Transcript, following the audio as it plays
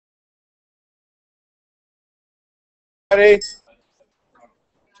How's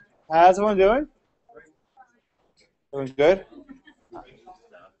everyone doing? Doing good?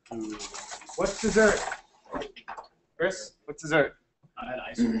 What's dessert? Chris, what's dessert? I had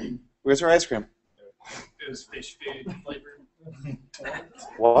ice cream. Where's your ice cream? It was fish food flavored.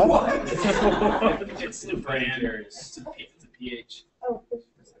 What? It's the brand. It's a pH.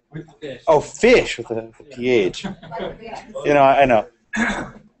 With the fish. Oh, fish with a pH. You know, I know.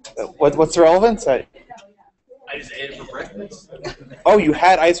 What's the relevance? I just ate it for breakfast. Oh, you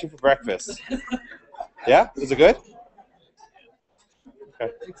had ice cream for breakfast. Yeah? Was it good?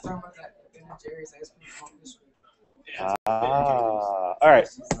 Okay. Ah, all right.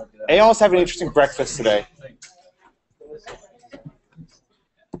 Aeon's having an interesting breakfast today.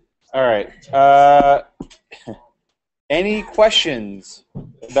 All right. Any questions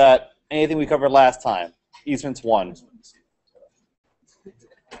about anything we covered last time? Easements 1.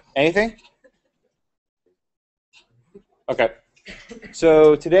 Anything? Okay.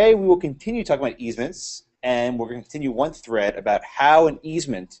 So today we will continue talking about easements, and we're going to continue one thread about how an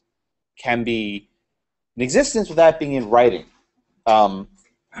easement can be in existence without being in writing.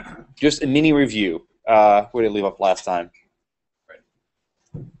 Just a mini review. Where did I leave off last time?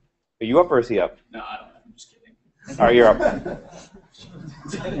 Are you up or is he up? No, I don't know. I'm just kidding. All right, you're up.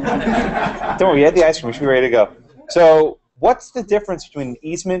 Don't worry, you had the ice cream. We should be ready to go. So, what's the difference between an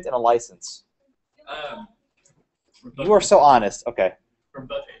easement and a license? You are so honest. Okay.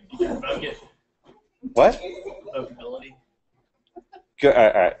 What? Revocability. Good.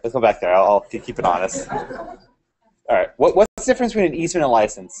 All right. Let's go back there. I'll keep it honest. All right. What's the difference between an easement and a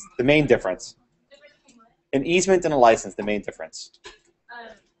license? The main difference. An easement and a license. The main difference.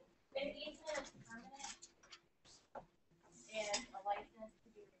 An easement is permanent, and a license to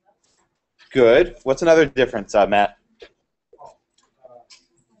be revoked. Good. What's another difference, Matt?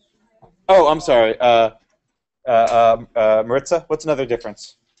 Oh, I'm sorry. Maritza, what's another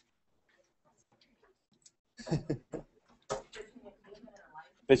difference?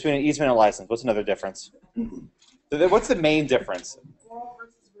 Between an easement and a license, what's another difference? What's the main difference?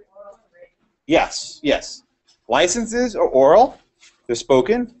 Yes, yes. Licenses are oral, they're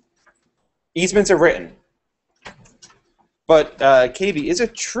spoken. Easements are written. But, KB, is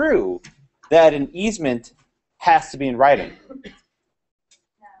it true that an easement has to be in writing?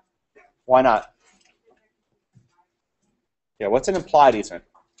 Why not? Yeah, what's an implied easement?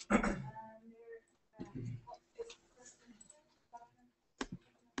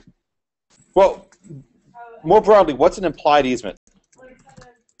 Well, more broadly, what's an implied easement?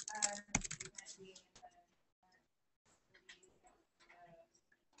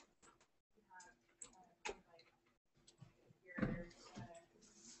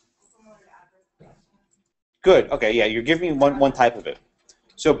 Good. Okay, yeah, you're giving me one type of it.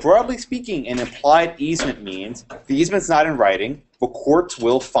 So broadly speaking, an implied easement means the easement's not in writing, but courts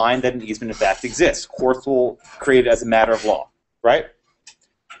will find that an easement in fact exists. Courts will create it as a matter of law, right?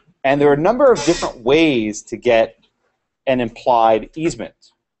 And there are a number of different ways to get an implied easement.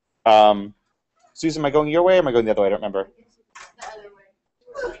 Susan, am I going your way or am I going the other way? I don't remember. The other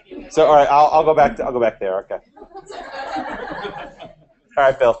way. So all right, I'll go back. I'll go back there. Okay. All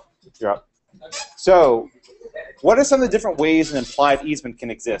right, Bill, you're up. So, what are some of the different ways an implied easement can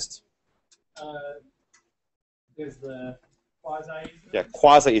exist? There's the quasi-easement. Yeah,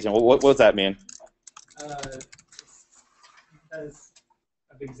 quasi-easement. What does that mean? As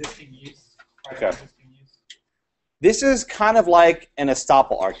of existing use. Okay. Existing use. This is kind of like an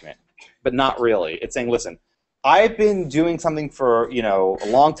estoppel argument, but not really. It's saying, listen, I've been doing something for a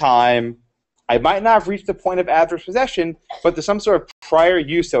long time. I might not have reached the point of adverse possession, but there's some sort of prior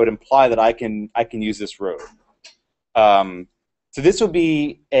use that would imply that I can use this road. So this would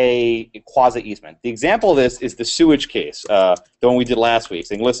be a quasi-easement. The example of this is the sewage case, the one we did last week,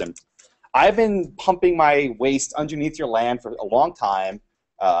 saying, listen, I've been pumping my waste underneath your land for a long time.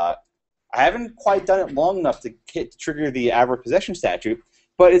 I haven't quite done it long enough to trigger the adverse possession statute,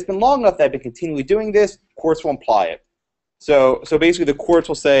 but it's been long enough that I've been continually doing this. Courts will apply it. So basically the courts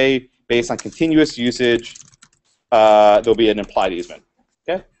will say, based on continuous usage, there'll be an implied easement.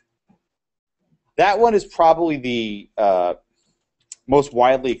 Okay? That one is probably the most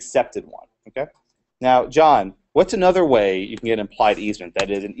widely accepted one. Okay? Now, John, what's another way you can get an implied easement that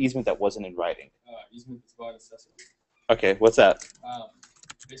is an easement that wasn't in writing? Easement is by necessity. Okay, what's that?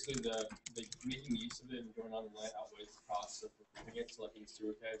 Basically, the making use of it and going on the land outweighs the cost of removing it. So, like in the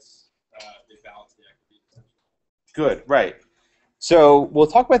sewer case, they balance the equity essentially. Good, right. So we'll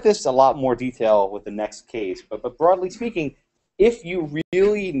talk about this in a lot more detail with the next case, but broadly speaking, if you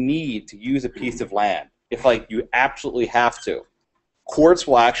really need to use a piece of land, if you absolutely have to, courts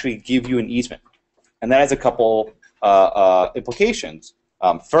will actually give you an easement. And that has a couple implications.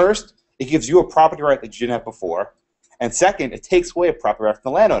 First, it gives you a property right that you didn't have before. And second, it takes away a property right from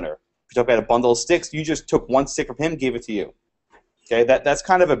the landowner. If you talk about a bundle of sticks, you just took one stick from him, gave it to you. Okay, that's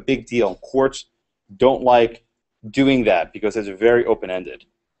kind of a big deal. Courts don't like doing that because it's very open-ended.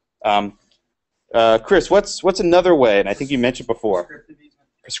 Chris, what's another way? And I think you mentioned before. Prescriptive easement.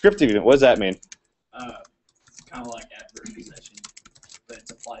 Prescriptive easement. What does that mean? It's kind of like adverse possession, but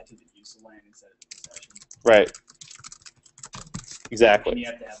it's applied to the use of land instead of the possession. Right. And Exactly. you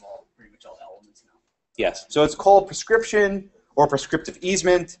have to have pretty much all elements now. Yes. So it's called prescription or prescriptive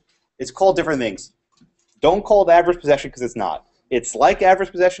easement. It's called different things. Don't call it adverse possession because it's not. It's like adverse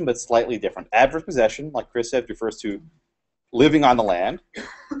possession, but slightly different. Adverse possession, like Chris said, refers to living on the land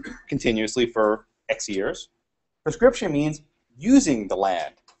continuously for X years. Prescription means using the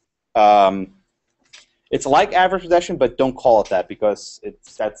land. It's like adverse possession, but don't call it that because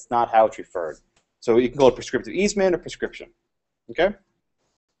that's not how it's referred. So you can call it prescriptive easement or prescription. Okay?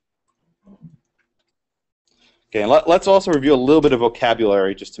 Okay, and let's also review a little bit of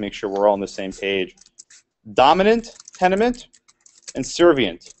vocabulary just to make sure we're all on the same page. Dominant tenement and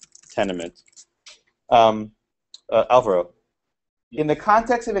servient tenement. Alvaro, in the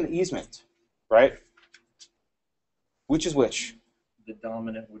context of an easement, right? Which is which? The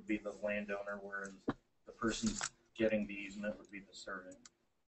dominant would be the landowner, whereas the person getting the easement would be the servant.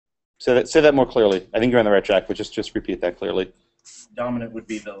 Say that more clearly. I think you're on the right track, but just repeat that clearly. Dominant would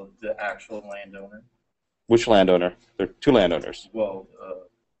be the actual landowner. Which landowner? There are two landowners. Well,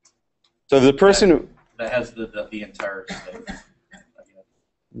 So the person who... that has the entire estate.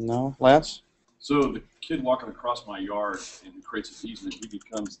 No, Lance? So the kid walking across my yard and creates an easement, he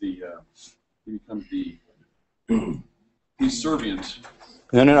becomes the servient.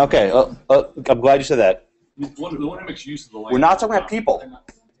 No, okay. I'm glad you said that. The one who makes use of the land. We're not talking about people.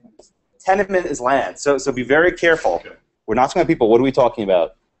 Tenement is land, so be very careful. Okay. We're not talking about people. What are we talking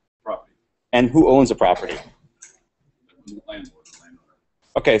about? Property. And who owns the property? The landlord, the landowner.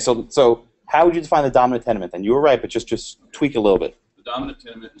 Okay, so how would you define the dominant tenement then? You were right, but just tweak a little bit. The dominant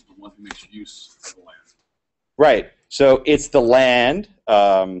tenement is the one who makes use of the land. Right. So it's the land.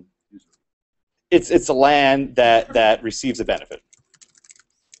 It's the land that receives a benefit,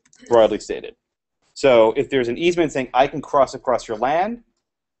 broadly stated. So if there's an easement saying I can cross across your land,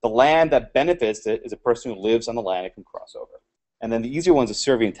 the land that benefits it is a person who lives on the land and can cross over. And then the easier one's a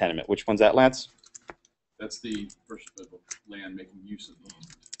servient tenement. Which one's that, Lance? That's the person of the land making use of the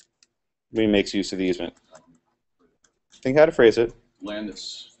easement. Who makes use of the easement? Think how to phrase it. Land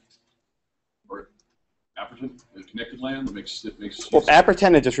that's or appertent, connected land that makes Well,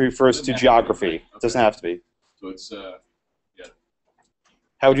 appertenant just refers to geography. It doesn't have to be. So it's yeah.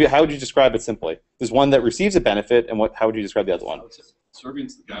 How would you describe it simply? There's one that receives a benefit, and how would you describe the other one?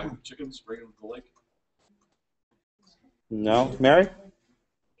 Servient's the guy with the chickens bringing them to the lake. No, Mary?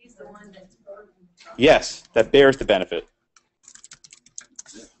 He's the one that's burdened. Yes, that bears the benefit.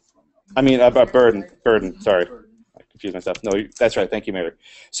 I mean, about burden. Sorry, I confused myself. No, that's right. Thank you, Mary.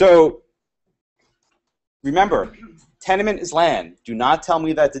 So remember, tenement is land. Do not tell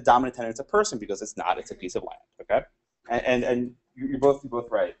me that the dominant tenant is a person because it's not. It's a piece of land. Okay, and you're both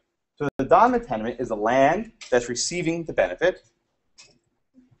right. So the dominant tenement is the land that's receiving the benefit,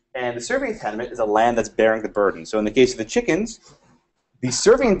 and the servient tenement is a land that's bearing the burden. So in the case of the chickens, the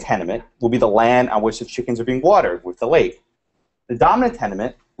servient tenement will be the land on which the chickens are being watered with the lake. The dominant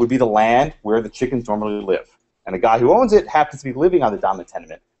tenement would be the land where the chickens normally live. And the guy who owns it happens to be living on the dominant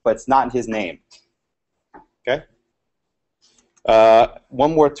tenement, but it's not in his name. Okay?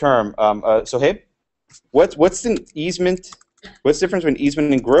 One more term. So, hey, what's an easement? What's the difference between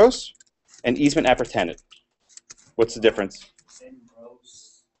easement and gross and easement appertenant? What's the difference?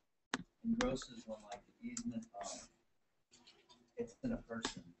 In gross is when like the easement, it's in a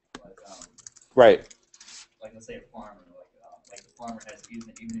person, like Right. like let's say a farmer, like the farmer has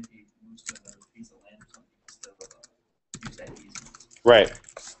easement, even if he moves to another piece of land or something, he still use that easement. Right.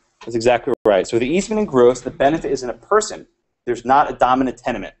 That's exactly right. So the easement and gross, the benefit is in a person. There's not a dominant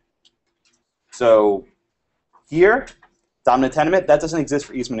tenement. So here, dominant tenement, that doesn't exist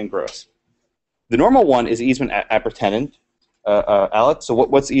for easement and gross. The normal one is easement appertenant. Alex, so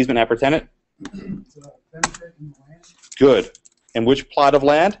what's easement appertenant? It's a benefit in the land. Good. And which plot of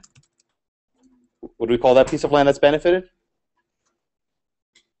land? What do we call that piece of land that's benefited?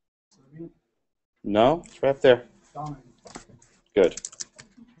 Servient, No, it's right up there. dominant. Good.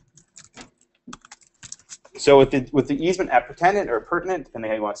 So with the easement appertenant or pertinent, depending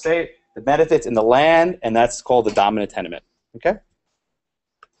how you want to say it, the benefit's in the land, and that's called the dominant tenement. Okay?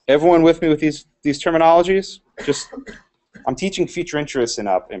 Everyone with me with these terminologies? I'm teaching future interests in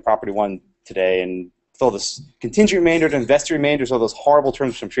Property 1 today, and with all this contingent remainder to investor remainders, all those horrible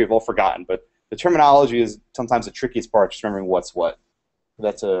terms which I'm sure you've all forgotten. But the terminology is sometimes the trickiest part, just remembering what's what.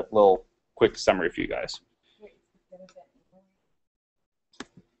 That's a little quick summary for you guys.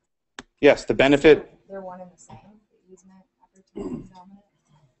 Yes, the benefit. They're one and the same. The easement, opportunity, dominant.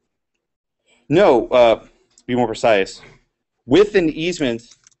 No, to be more precise, with an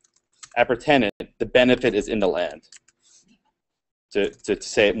easement appurtenant, the benefit is in the land. To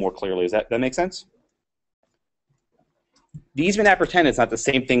say it more clearly, does that make sense? The easement appurtenant is not the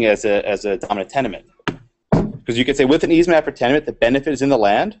same thing as a dominant tenement, because you could say with an easement appurtenant, the benefit is in the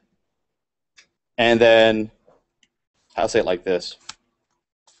land, and then I'll say it like this: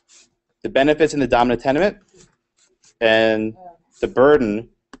 the benefit's in the dominant tenement, and the burden.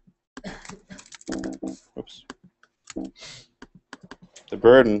 Oops. The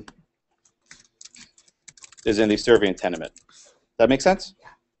burden is in the servient tenement. That make sense?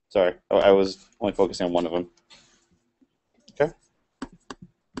 Sorry, I was only focusing on one of them. Okay.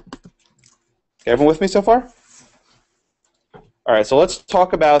 Everyone with me so far? All right, so let's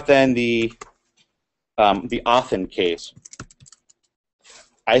talk about then the Othen case.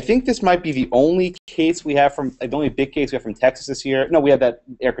 I think this might be the only case we have from, the only big case we have from Texas this year. No, we have that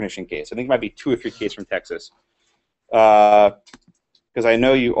air conditioning case. I think it might be 2 or 3 cases from Texas. Because I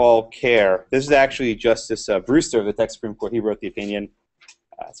know you all care. This is actually Justice Brewster of the Texas Supreme Court. He wrote the opinion.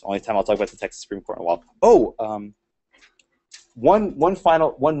 It's the only time I'll talk about the Texas Supreme Court in a while. Oh, one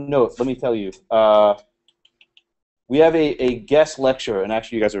note. Let me tell you. We have a guest lecturer, and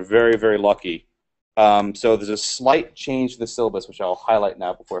actually you guys are very, very lucky. So there's a slight change to the syllabus, which I'll highlight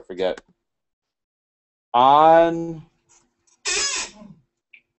now before I forget. On, I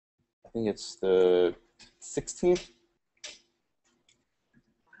think it's the 16th.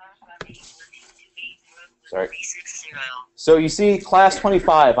 Sorry. So you see class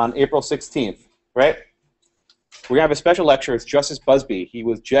 25 on April 16th, right? We're going to have a special lecture. It's Justice Busby. He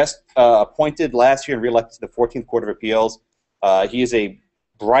was just appointed last year and reelected to the 14th Court of Appeals. He is a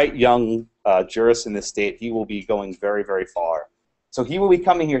bright young jurist in this state. He will be going very, very far. So he will be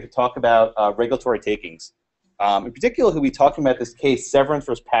coming here to talk about regulatory takings. In particular, he'll be talking about this case, Severance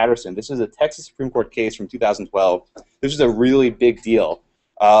versus Patterson. This is a Texas Supreme Court case from 2012. This is a really big deal.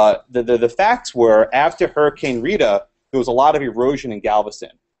 The facts were, after Hurricane Rita, there was a lot of erosion in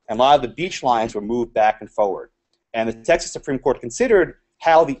Galveston, and a lot of the beach lines were moved back and forward. And the Texas Supreme Court considered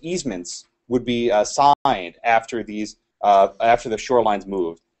how the easements would be signed after these after the shorelines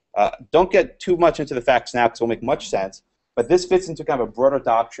moved. Don't get too much into the facts now because it won't make much sense, but this fits into kind of a broader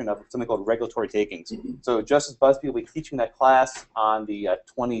doctrine of something called regulatory takings. So Justice Busby will be teaching that class on the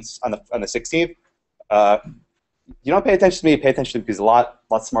 16th. You don't pay attention to me, pay attention to him because he's a lot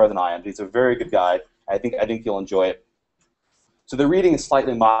smarter than I am. He's a very good guy. I think you'll enjoy it. So the reading is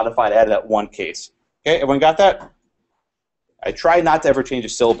slightly modified, added that one case. Okay, everyone got that? I try not to ever change a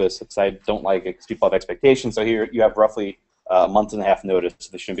syllabus because I don't like it because people have expectations. So here you have roughly a month and a half notice, so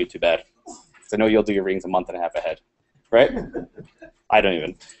this shouldn't be too bad. So I know you'll do your readings a month and a half ahead, right? I don't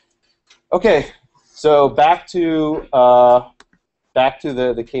even. Okay, so back to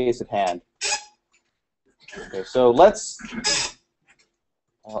the case at hand. Okay, so let's.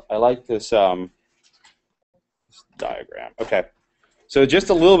 I like this diagram. Okay, so just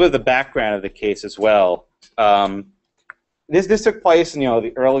a little bit of the background of the case as well. This took place in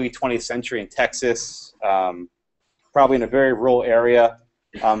the early 20th century in Texas, probably in a very rural area.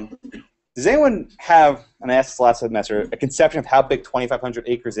 Does anyone have, and I asked this last semester, a conception of how big 2,500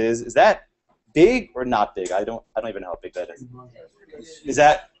 acres is? Is that big or not big? I don't even know how big that is. Is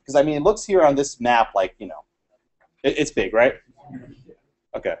that, because I mean it looks here on this map like it's big, right?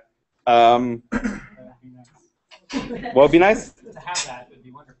 Okay. Well, it'd be nice To have that would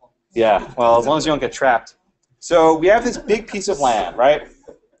be wonderful. Yeah, well, as long as you don't get trapped. So we have this big piece of land, right?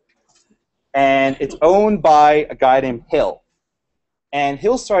 And it's owned by a guy named Hill. And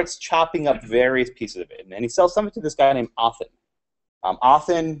Hill starts chopping up various pieces of it. And he sells something to this guy named Othen.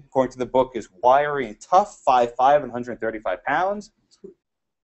 Othen, according to the book, is wiry and tough, 5'5", and 135 pounds.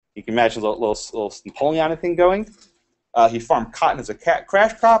 You can imagine a little Napoleonic thing going. He farmed cotton as a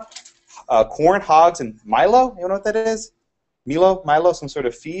crash crop, corn, hogs, and Milo. You know what that is? Milo, some sort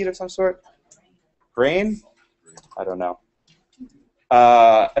of feed of some sort? Grain? I don't know.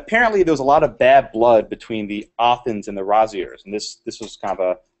 Apparently, there was a lot of bad blood between the Othens and the Roziers, and this was kind of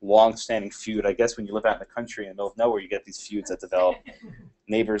a long-standing feud. I guess when you live out in the country in the middle of nowhere, you get these feuds that develop.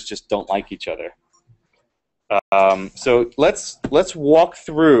 Neighbors just don't like each other. So let's walk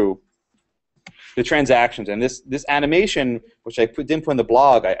through the transactions, and this animation, which I didn't put in the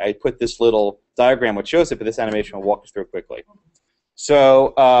blog, I put this little diagram which shows it, but this animation will walk us through quickly.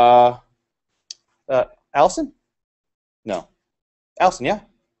 So Allison? No. Allison, yeah?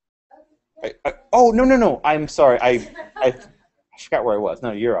 Oh, no. I'm sorry. I forgot where I was.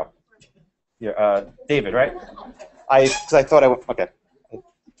 No, you're up. You're, David, right? Because I thought I went, okay.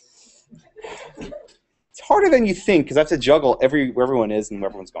 It's harder than you think, because I have to juggle where everyone is and where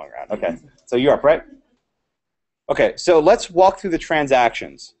everyone's going around. Okay, so you're up, right? Okay, so let's walk through the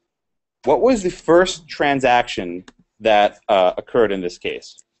transactions. What was the first transaction that occurred in this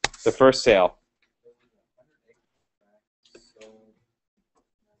case? The first sale.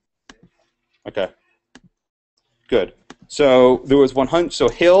 Okay. Good. So there was 100. So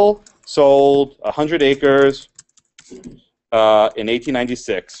Hill sold 100 acres in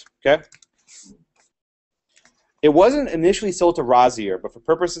 1896. Okay. It wasn't initially sold to Rosier, but for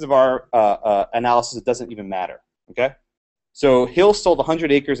purposes of our analysis, it doesn't even matter. Okay. So Hill sold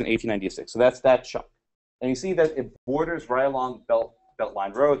 100 acres in 1896. So that's that chunk. And you see that it borders right along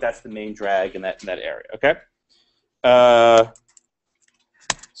Beltline Road. That's the main drag in that area. Okay.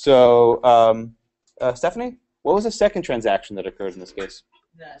 Stephanie, what was the second transaction that occurred in this case?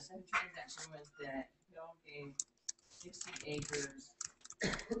 The second transaction was that Hill gave 60 acres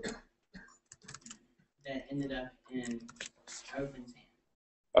that ended up in Open's hand.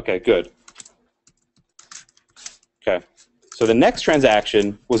 Okay, good. Okay. So the next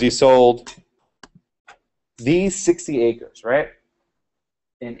transaction was he sold these 60 acres, right?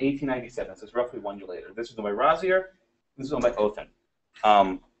 In 1897. So it's roughly 1 year later. This was owned by Rosier. This was owned by Othen.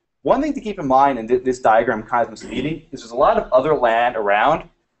 One thing to keep in mind, and this diagram kind of misleading, is there's a lot of other land around.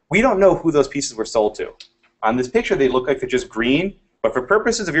 We don't know who those pieces were sold to. On this picture, they look like they're just green, but for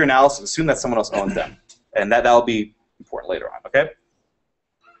purposes of your analysis, assume that someone else owns them. And that'll be important later on, okay?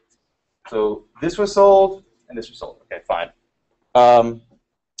 So this was sold, and this was sold. Okay, fine.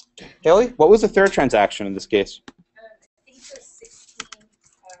 Haley, what was the third transaction in this case? I think it was 16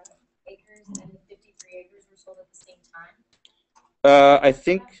 acres and 53 acres were sold at the same time. I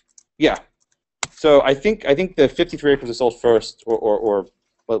think, yeah. So I think the 53 acres was sold first, or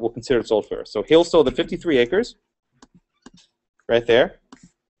we'll consider it sold first. So Hill sold the 53 acres, right there,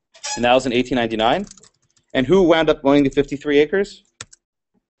 and that was in 1899. And who wound up owning the 53 acres?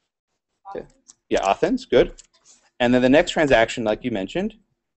 Yeah, Athens, good. And then the next transaction, like you mentioned,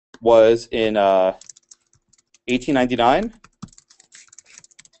 was in 1899.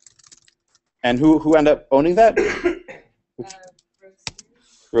 And who ended up owning that?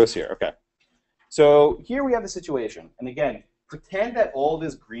 Rosier, okay. So here we have the situation. And again, pretend that all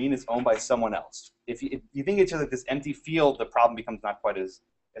this green is owned by someone else. If you think it's just like this empty field, the problem becomes not quite as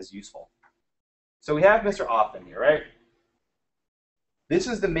useful. So we have Mr. Offen here, right? This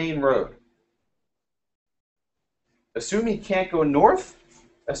is the main road. Assume he can't go north.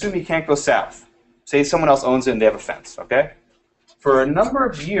 Assume he can't go south. Say someone else owns it and they have a fence, okay? For a number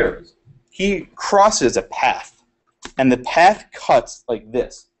of years, he crosses a path. And the path cuts like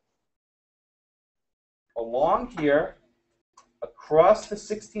this. Along here, across the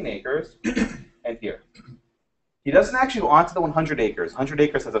 16 acres, and here. He doesn't actually go onto the 100 acres. 100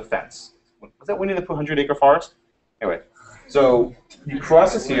 acres has a fence. Was that Winnie the Pooh 100-acre forest? Anyway, so he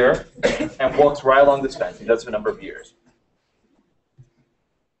crosses here and walks right along this fence. He does it for a number of years.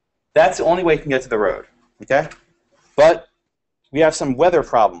 That's the only way he can get to the road, okay? But we have some weather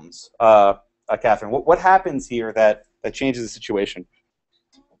problems, Catherine. What happens here that changes the situation?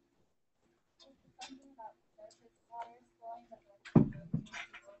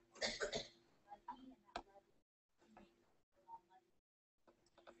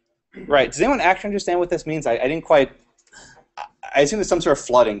 Right. Does anyone actually understand what this means? I didn't quite. I assume there's some sort of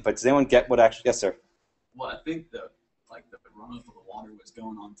flooding, but does anyone get what actually? Yes, sir. Well, I think the runoff of the water was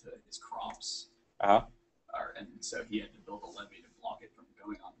going onto his crops. Uh-huh. And so he had to build a levee to block it from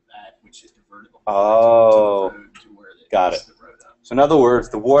going onto that, which it diverted the Oh, water to the road to where they got it. the road up. So in other words,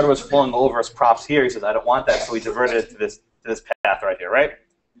 the water was flowing over his props here. He says, I don't want that, so he diverted it to this path right here, right?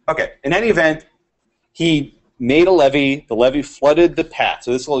 Okay. In any event, he made a levee. The levee flooded the path.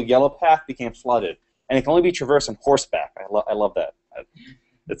 So this little yellow path became flooded. And it can only be traversed on horseback. I love that.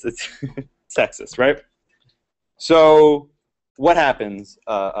 It's Texas, right? So what happens,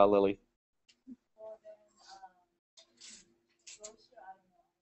 Lily?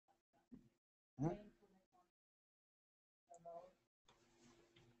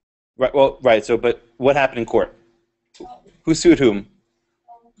 Right. Well, right. So, but what happened in court? Who sued whom?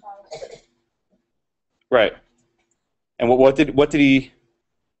 Right. And what did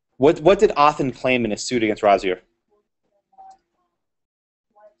Othen claim in his suit against Rosier?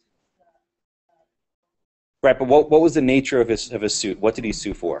 Right. But what was the nature of his suit? What did he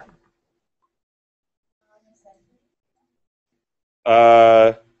sue for?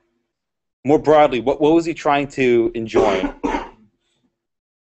 More More broadly, what was he trying to enjoin?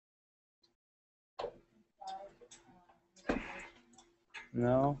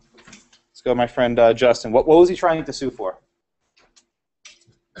 No. Let's go, my friend Justin. What was he trying to sue for?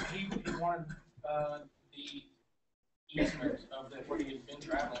 He wanted the easement of where he had been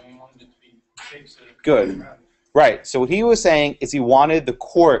traveling. He wanted it to be fixed. Good. Right. So what he was saying is he wanted the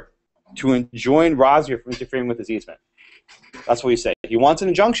court to enjoin Razia from interfering with his easement. That's what he said. He wants an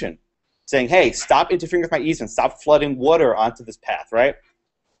injunction saying, hey, stop interfering with my easement. Stop flooding water onto this path, right?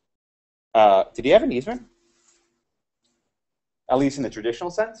 Did he have an easement? At least in the traditional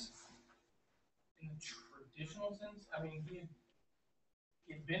sense? In the traditional sense? I mean,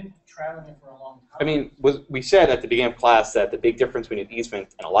 he'd been traveling for a long time. I mean, we said at the beginning of class that the big difference between an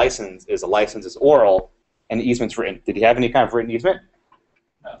easement and a license is oral and the easement's written. Did he have any kind of written easement?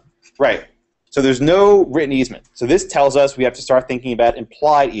 No. Right. So there's no written easement. So this tells us we have to start thinking about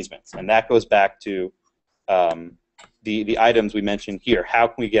implied easements, and that goes back to the items we mentioned here. How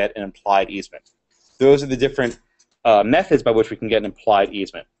can we get an implied easement? Those are the different methods by which we can get an implied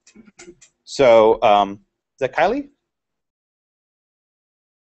easement. So is that Kylie?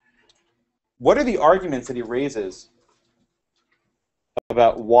 What are the arguments that he raises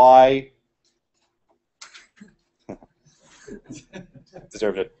about why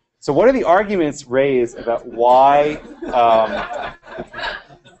deserved it? So what are the arguments raised about why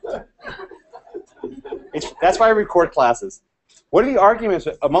that's why I record classes. What are the arguments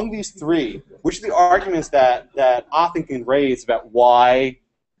among these three? Which are the arguments that Othen can raise about why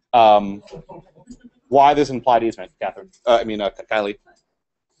there's an implied easement, Catherine? Kylie.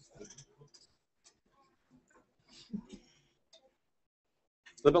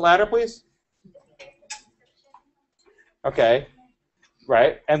 A little bit louder, please. Okay,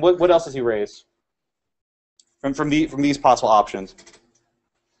 right. And what else does he raise from these possible options?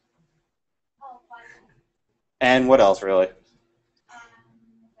 And what else, really?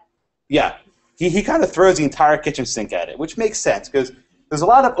 Yeah, he kind of throws the entire kitchen sink at it, which makes sense because there's a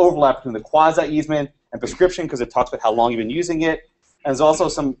lot of overlap between the quasi easement and prescription because it talks about how long you've been using it. And there's also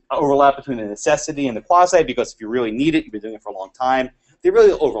some overlap between the necessity and the quasi because if you really need it, you've been doing it for a long time. They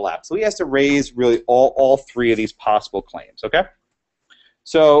really overlap. So he has to raise really all three of these possible claims, okay?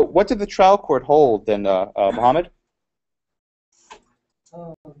 So what did the trial court hold then, Mohammed?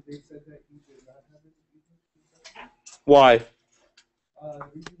 They said that he did not have it. Why? He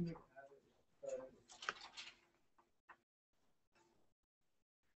didn't have it.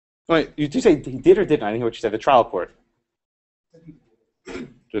 Wait, you did say he did or didn't? I didn't hear what you said. The trial court.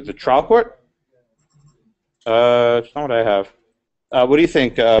 The trial court? It's not what I have. What do you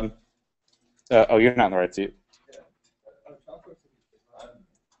think? Oh, you're not in the right seat.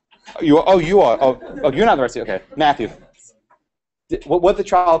 You are. Oh, you're not in the right seat. Okay, Matthew. What did the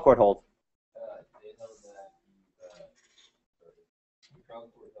trial court hold? They held that the trial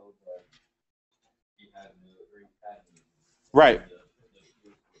court held that he had Right.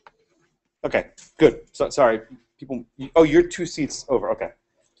 Okay, good. So, sorry, people. Oh, you're 2 seats over. Okay.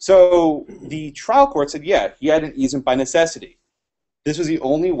 So the trial court said, yeah, he had an easement by necessity. This was the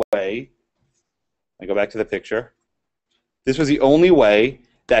only way. I go back to the picture. This was the only way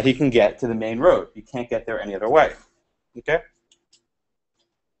that he can get to the main road. He can't get there any other way. Okay.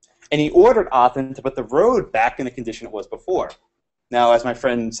 And he ordered Othen to put the road back in the condition it was before. Now, as my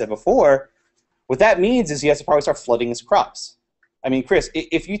friend said before, what that means is he has to probably start flooding his crops. I mean, Chris,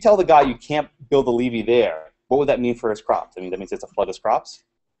 if you tell the guy you can't build a levee there, what would that mean for his crops? I mean, that means he has to flood his crops?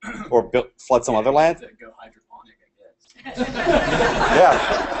 Or flood some other land? To go hydroponic, I guess.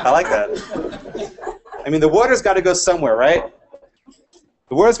 Yeah, I like that. I mean, the water's got to go somewhere, right?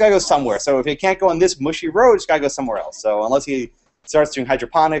 The water's got to go somewhere. So if it can't go on this mushy road, it's got to go somewhere else. So unless he starts doing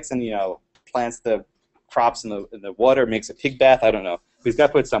hydroponics and, plants the crops in the water, makes a pig bath, I don't know. But he's got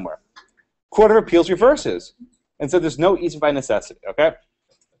to put it somewhere. Court of Appeals reverses. And so there's no easement by necessity, okay?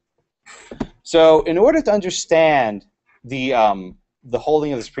 So in order to understand the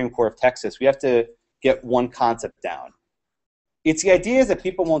holding of the Supreme Court of Texas, we have to get one concept down. It's the idea that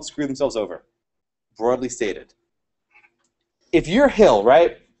people won't screw themselves over, broadly stated. If you're Hill,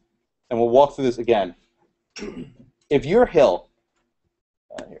 right, and we'll walk through this again. If you're Hill,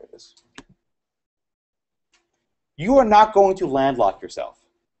 here it is, you are not going to landlock yourself.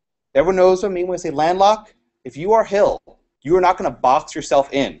 Everyone knows what I mean when I say landlock? If you are Hill, you are not going to box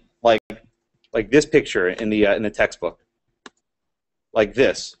yourself in like this picture in the textbook, like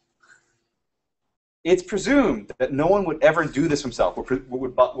this. It's presumed that no one would ever do this himself.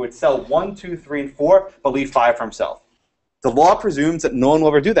 Would sell 1, 2, 3, and 4, but leave 5 for himself. The law presumes that no one will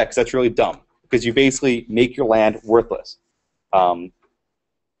ever do that because that's really dumb. Because you basically make your land worthless.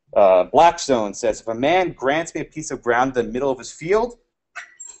 Blackstone says, if a man grants me a piece of ground in the middle of his field,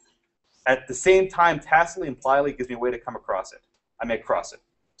 at the same time tacitly and impliedly gives me a way to come across it. I may cross it.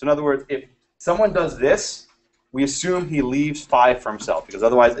 So in other words, if someone does this, we assume he leaves 5 for himself, because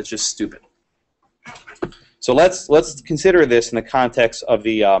otherwise it's just stupid. So let's consider this in the context of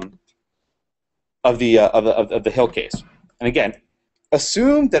the Hill case. And again,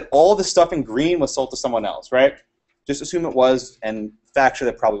 assume that all the stuff in green was sold to someone else, right? Just assume it was, and factually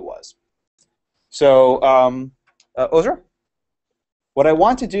that probably was. So, Ozra, what I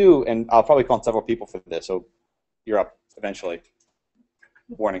want to do, and I'll probably call on several people for this, so you're up eventually.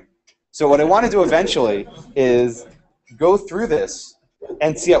 Warning. So what I want to do eventually is go through this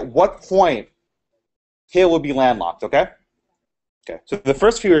and see at what point Hill will be landlocked, okay? Okay, so the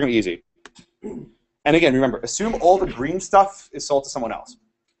first few are going to be easy. And again, remember, assume all the green stuff is sold to someone else.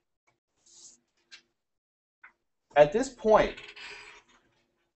 At this point,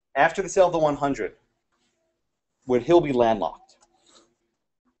 after the sale of the 100, would Hill be landlocked?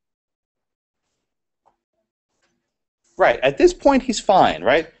 Right, at this point he's fine,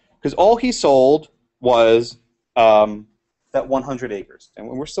 right? Because all he sold was that 100 acres, and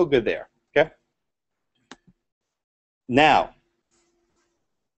we're still good there, okay? Now,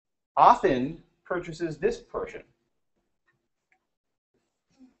 Othen purchases this portion.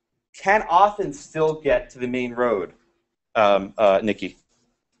 Can Othen still get to the main road, Nikki?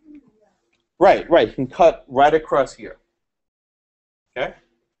 Right, you can cut right across here, okay?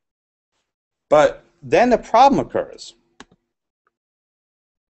 But then the problem occurs.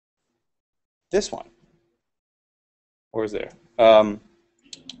 This one. Or is there?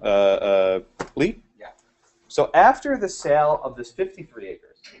 Lee? Yeah. So after the sale of this 53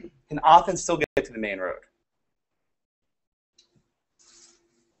 acres, can Othen still get to the main road?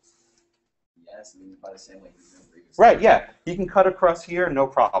 Yes, and by the same way he's doing previously. Right, yeah. He can cut across here, no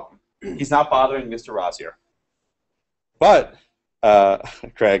problem. He's not bothering Mr. Ross here. But,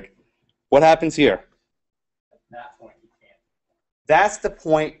 Craig, what happens here? At that point, he can't. That's the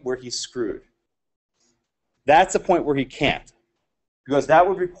point where he's screwed. That's the point where he can't. Because that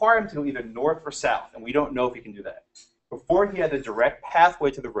would require him to go either north or south, and we don't know if he can do that. Before he had a direct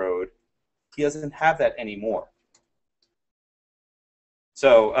pathway to the road, he doesn't have that anymore.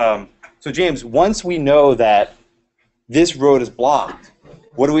 So, so James, once we know that this road is blocked,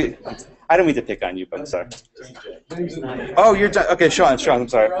 what do we... I don't mean to pick on you, but I'm sorry. Oh, you're done. Okay, Sean, I'm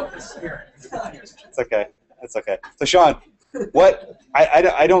sorry. It's okay. It's okay. So, Sean, what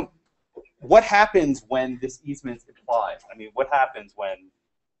I don't... What happens when this easement applies? I mean, what happens when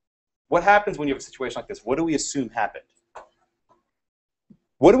you have a situation like this? What do we assume happened?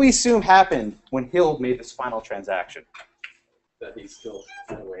 What do we assume happened when Hill made this final transaction? That he's still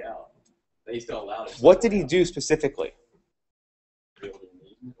on the way out. That he's still allowed it. What did he do specifically?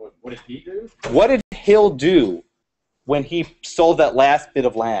 What did he do? What did Hill do when he sold that last bit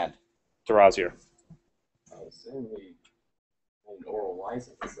of land to Razier? I assume he had an oral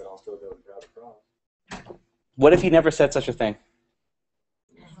license and said, I'll still go and drive across. What if he never said such a thing?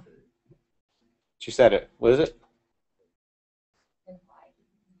 She said it. What is it?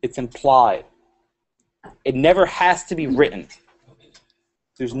 It's implied. It never has to be written.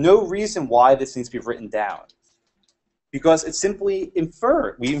 There's no reason why this needs to be written down. Because it's simply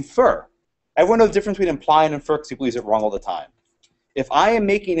infer. We infer. Everyone knows the difference between imply and infer because people use it wrong all the time. If I am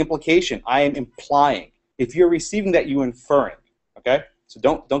making an implication, I am implying. If you're receiving that, you're inferring. Okay? So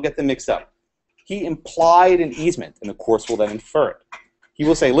don't get them mixed up. He implied an easement, and the course will then infer it. He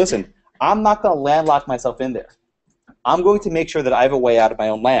will say, listen, I'm not going to landlock myself in there. I'm going to make sure that I have a way out of my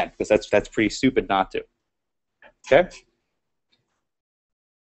own land, because that's pretty stupid not to. Okay?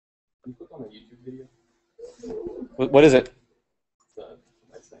 Can you click on the YouTube video? What is it?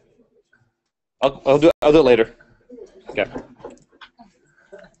 I'll do it later. Okay.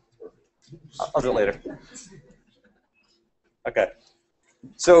 I'll do it later. Okay.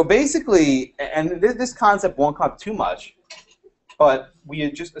 So basically, and this concept won't come up too much, but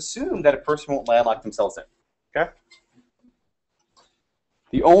we just assume that a person won't landlock themselves in. Okay?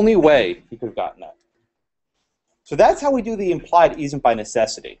 The only way he could have gotten that. So that's how we do the implied easement by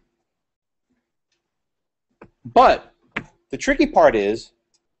necessity. But the tricky part is,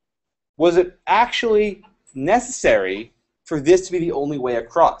 was it actually necessary for this to be the only way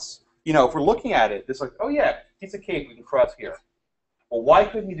across? You know, if we're looking at it, it's like, oh yeah, piece of cake, we can cross here. Well, why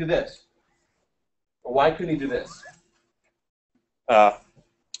couldn't he do this? Or why couldn't he do this?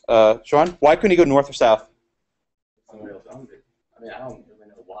 Sean, why couldn't he go north or south? Somebody else owned it. I mean, I don't really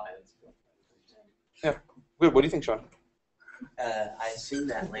know why. Yeah. Good. What do you think, Sean? I assume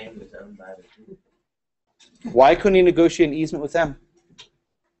that land was owned by the group. Why couldn't he negotiate an easement with them?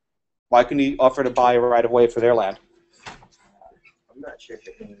 Why couldn't he offer to buy a right of way for their land? I'm not sure if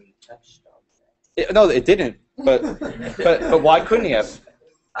it really touched on No, it didn't. But why couldn't he have?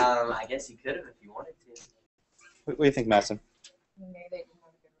 that. I guess he could have if he wanted to. What do you think, Madison? Maybe they can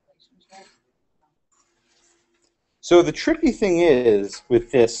have a good relationship. So the tricky thing is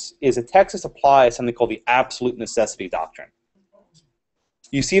with this is that Texas applies something called the absolute necessity doctrine.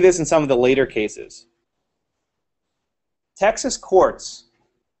 You see this in some of the later cases. Texas courts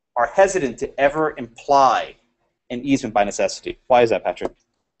are hesitant to ever imply an easement by necessity. Why is that, Patrick?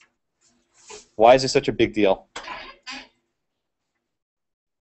 Why is this such a big deal?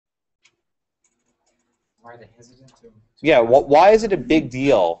 Why are they hesitant to? Yeah, why is it a big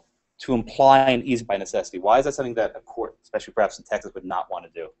deal to imply an easement by necessity? Why is that something that a court, especially perhaps in Texas, would not want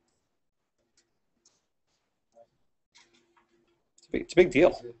to do? It's a big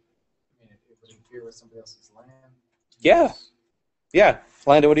deal. I mean, it would interfere with somebody else's land. Yeah. Yeah.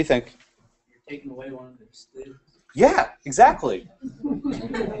 Lando, what do you think? You're taking away one of their sticks. Yeah, exactly.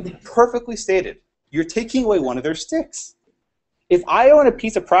 Perfectly stated. You're taking away one of their sticks. If I own a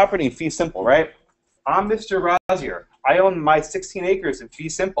piece of property in fee simple, right? I'm Mr. Razier. I own my 16 acres in fee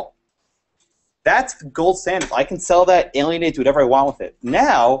simple. That's the gold standard. I can sell that, alienate, do whatever I want with it.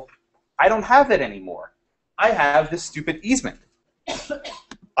 Now, I don't have that anymore. I have this stupid easement.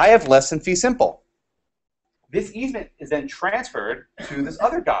 I have less than fee simple. This easement is then transferred to this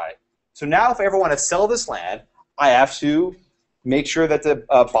other guy. So now if I ever want to sell this land, I have to make sure that the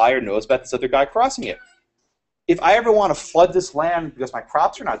buyer knows about this other guy crossing it. If I ever want to flood this land because my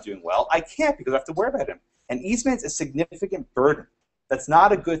crops are not doing well, I can't because I have to worry about him. And easement's a significant burden. That's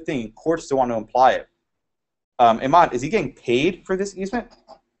not a good thing. Courts don't want to imply it. Iman, is he getting paid for this easement?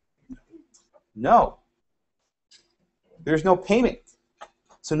 No. There's no payment.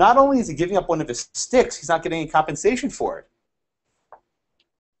 So not only is he giving up one of his sticks, he's not getting any compensation for it.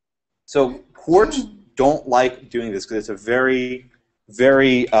 So courts don't like doing this because it's a very,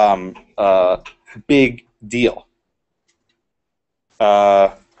 very big deal.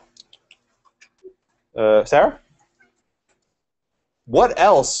 Sarah? What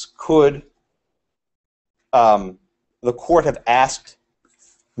else could the court have asked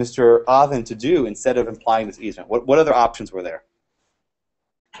Mr. Othen to do instead of implying this easement? What other options were there?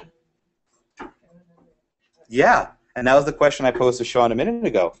 Yeah, and that was the question I posed to Sean a minute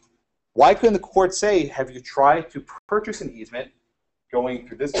ago. Why couldn't the court say, have you tried to purchase an easement going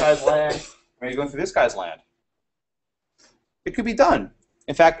through this guy's land, or maybe going through this guy's land? It could be done.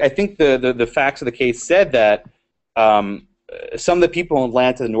 In fact, I think the facts of the case said that some of the people in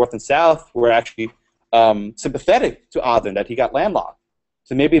land to the north and south were actually sympathetic to Othen, that he got landlocked.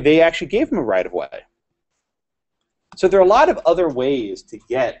 So maybe they actually gave him a right-of-way. So there are a lot of other ways to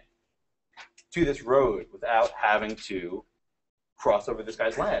get to this road without having to cross over this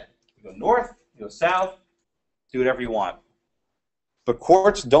guy's land. You go north, you go south, do whatever you want. But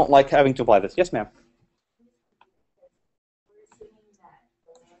courts don't like having to apply this. Yes, ma'am? We're assuming that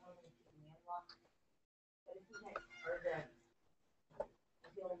the landlord would be landlocked, but if he had, or the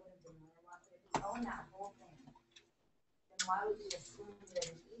builder would have been landlocked, but if he owned that whole thing, then why would we assume there's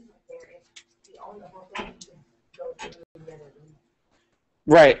an easement there if he owned the whole thing, he could go through the other easement?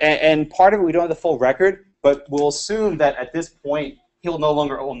 Right, and part of it we don't have the full record, but we'll assume that at this point he'll no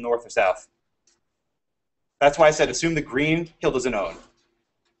longer own north or south. That's why I said assume the green Hill doesn't own.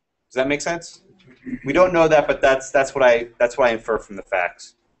 Does that make sense? We don't know that, but that's what I infer from the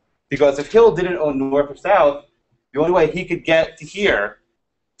facts. Because if Hill didn't own north or south, the only way he could get to here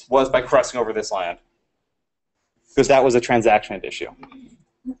was by crossing over this land. Because that was a transaction at issue.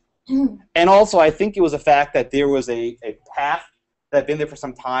 And also, I think it was a fact that there was a path that had been there for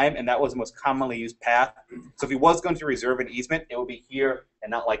some time, and that was the most commonly used path. So if he was going to reserve an easement, it would be here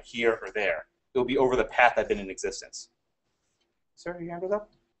and not like here or there. It would be over the path that had been in existence. Sir, your hand was up?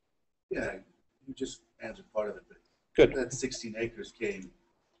 Yeah, you just answered part of it. But Good. that 16 acres came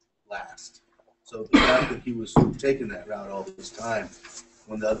last. So the fact that he was taking that route all this time,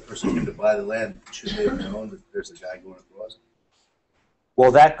 when the other person came to buy the land, should they have known that there's a guy going across?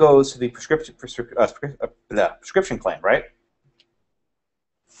 Well, that goes to the prescription claim, right?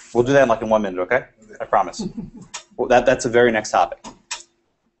 We'll do that in 1 minute, okay? I promise. Well, that's the very next topic.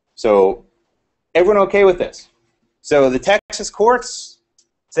 So, everyone okay with this? So the Texas courts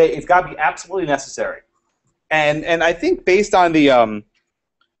say it's got to be absolutely necessary, and I think based on the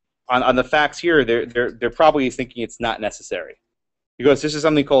facts here, they're probably thinking it's not necessary, because this is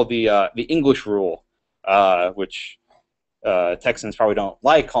something called the English rule, which Texans probably don't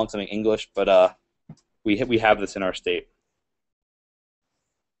like calling something English, but we have this in our state.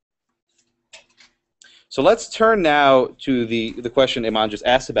 So let's turn now to the question Iman just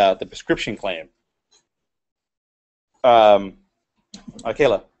asked about, the prescription claim.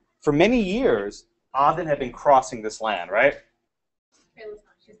 Kayla, for many years, Aden had been crossing this land, right?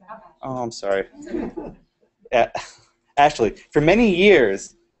 Oh, I'm sorry. Ashley, for many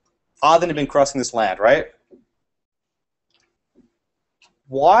years, Aden had been crossing this land, right?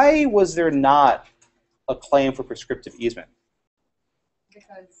 Why was there not a claim for prescriptive easement?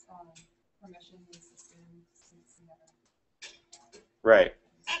 Because permission systems never. Right.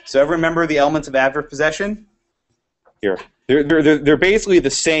 So everyone remember the elements of adverse possession? Here. They're basically the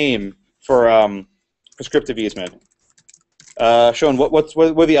same for prescriptive easement. Sean, what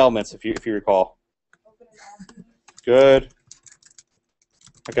are the elements if you recall? Good.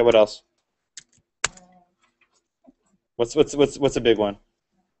 Okay, what else? What's a big one?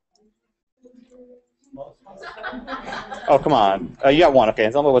 Oh, come on. You got one. Okay,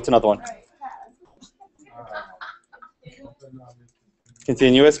 tell me what's another one.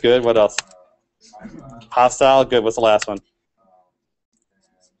 Continuous. Good. What else? Hostile. Good. What's the last one?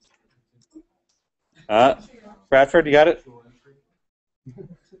 Bradford, you got it?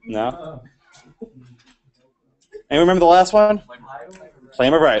 No? Anyone remember the last one?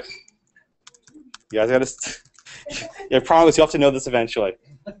 Claim of right. You guys got to... I promise you have to know this eventually.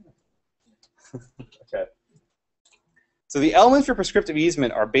 Okay. So the elements for prescriptive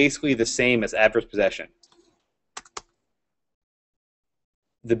easement are basically the same as adverse possession.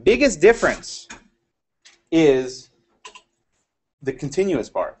 The biggest difference is the continuous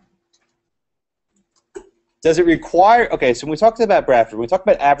part. Does it require, okay, so when we talked about Bradford, when we talked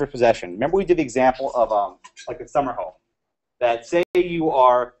about adverse possession, remember we did the example of like a summer home. That say you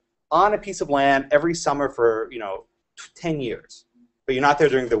are on a piece of land every summer for, 10 years, but you're not there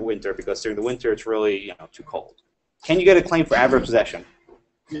during the winter because during the winter it's really, too cold. Can you get a claim for adverse possession?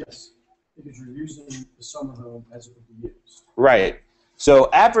 Yes, because you're using the summer home as it would be used. Right. So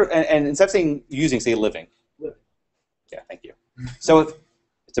and instead of saying using, say living. Living. Yeah, thank you. So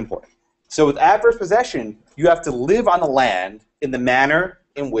it's important. So with adverse possession, you have to live on the land in the manner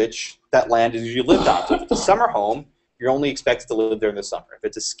in which that land is usually lived on. So if it's a summer home, you're only expected to live there in the summer. If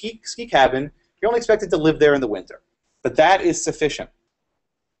it's a ski cabin, you're only expected to live there in the winter. But that is sufficient.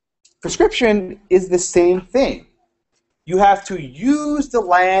 Prescription is the same thing. You have to use the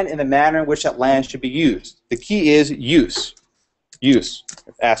land in the manner in which that land should be used. The key is use. Use.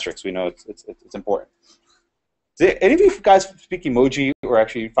 Asterisks, we know it's important. Do any of you guys speak emoji or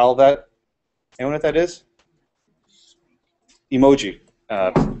actually follow that? Anyone know what that is? Emoji.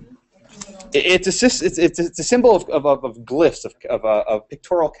 It's a symbol of glyphs, of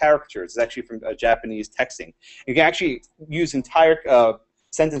pictorial characters. It's actually from Japanese texting. You can actually use entire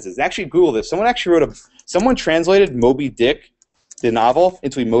sentences. Actually, Google this. Someone translated Moby Dick, the novel,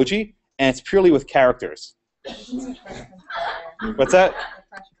 into emoji, and it's purely with characters. What's that?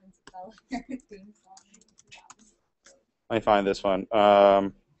 Let me find this one. It's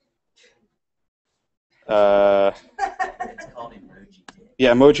called emoji dick.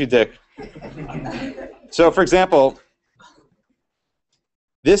 Yeah, emoji dick. So, for example,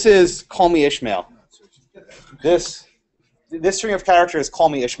 this is Call Me Ishmael. This string of characters is Call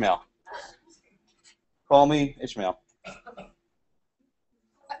Me Ishmael. Call Me Ishmael.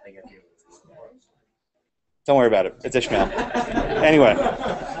 Don't worry about it. It's Ishmael. Anyway,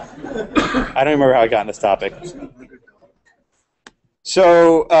 I don't remember how I got on this topic.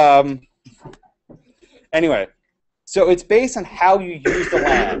 So, anyway, so it's based on how you use the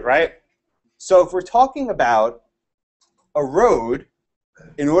land, right? So if we're talking about a road,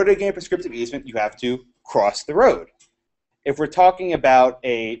 in order to gain prescriptive easement, you have to cross the road. If we're talking about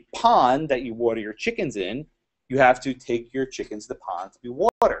a pond that you water your chickens in, you have to take your chickens to the pond to be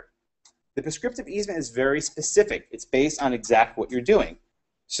watered. The prescriptive easement is very specific. It's based on exactly what you're doing.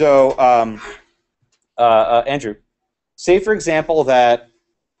 So, Andrew, say, for example, that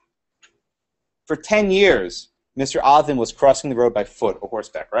for 10 years, Mr. Aden was crossing the road by foot or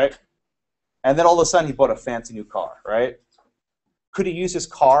horseback, right? And then all of a sudden he bought a fancy new car, right? Could he use his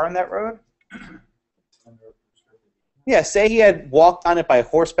car on that road? Yeah, say he had walked on it by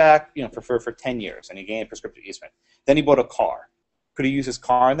horseback, for 10 years, and he gained prescriptive easement. Then he bought a car. Could he use his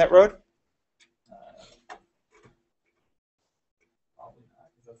car on that road? Probably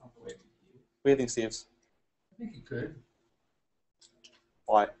not, because that's not the way we do it. What do you think, Steve? I think you could.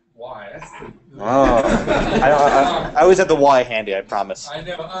 Why? Why? That's the Oh, I always have the why handy, I promise. I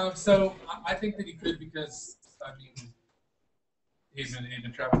know. So I think that he could because, he's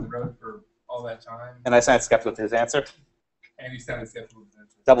been traveling the road for all that time. And I sounded skeptical to his answer. And he sounded skeptical to his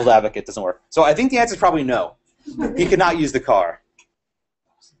answer. Devil's advocate doesn't work. So I think the answer is probably no. He could not use the car.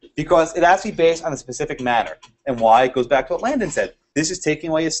 Because it has to be based on a specific manner. And why? It goes back to what Landon said. This is taking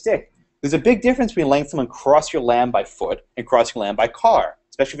away a stick. There's a big difference between letting someone cross your land by foot and crossing your land by car.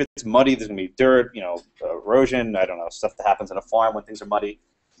 Especially if it's muddy, there's going to be dirt, erosion, I don't know, stuff that happens on a farm when things are muddy.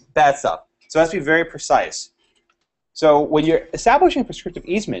 Bad stuff. So it has to be very precise. So when you're establishing a prescriptive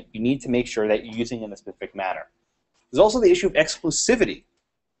easement, you need to make sure that you're using it in a specific manner. There's also the issue of exclusivity.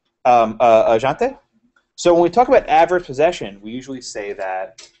 Jante? So when we talk about adverse possession, we usually say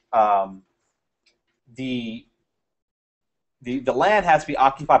that the land has to be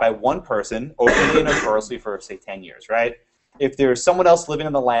occupied by one person openly and notoriously for, say, 10 years, right? If there's someone else living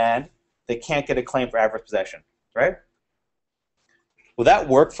on the land, they can't get a claim for adverse possession, right? Will that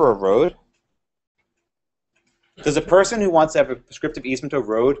work for a road? Does a person who wants to have a prescriptive easement to a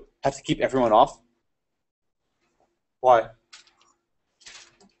road have to keep everyone off? Why? Well,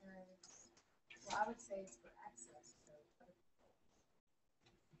 I would say it's for access.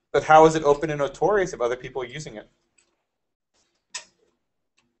 But how is it open and notorious if other people are using it?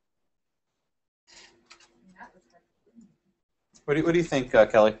 What do you think,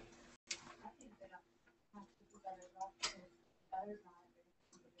 Kelly?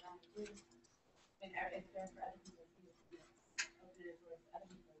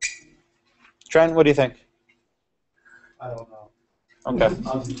 Trent, what do you think? I don't know. Okay.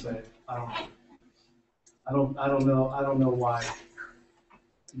 I'll just say I don't know why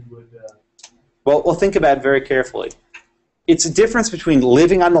you would. Well, think about it very carefully. It's a difference between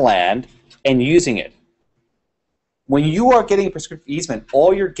living on the land and using it. When you are getting a prescriptive easement,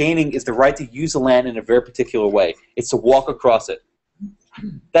 all you're gaining is the right to use the land in a very particular way. It's to walk across it.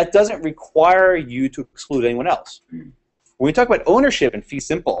 That doesn't require you to exclude anyone else. When we talk about ownership in fee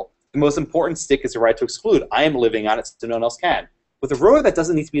simple, the most important stick is the right to exclude. I am living on it so no one else can. With a road, that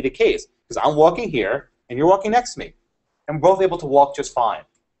doesn't need to be the case, because I'm walking here and you're walking next to me. And we're both able to walk just fine.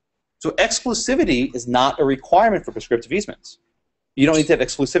 So exclusivity is not a requirement for prescriptive easements. You don't need to have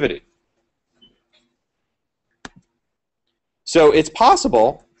exclusivity. So it's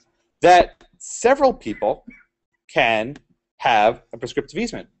possible that several people can have a prescriptive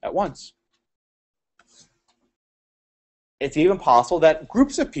easement at once. It's even possible that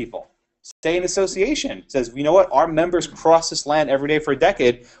groups of people, say an association, says, you know what, our members cross this land every day for a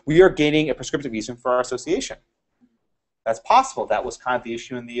decade, we are gaining a prescriptive easement for our association. That's possible. That was kind of the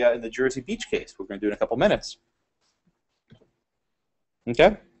issue in the Jersey Beach case we're going to do in a couple minutes.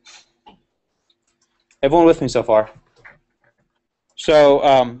 Okay? Everyone with me so far?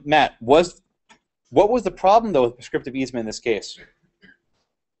 So, Matt, what was the problem, though, with prescriptive easement in this case?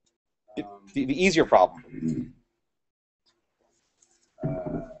 The easier problem.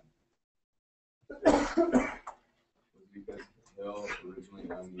 Because the hill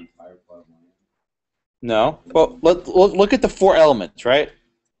originally owned the entire plot of land. No. Well, look at the four elements, right?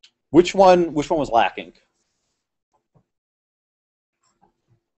 Which one was lacking?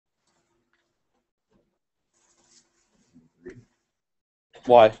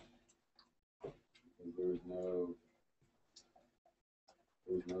 Why? There was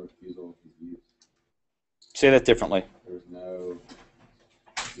no refusal of his use. Say that differently. There was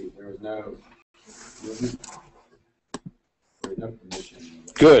no permission.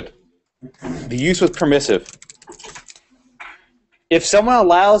 Good. The use was permissive. If someone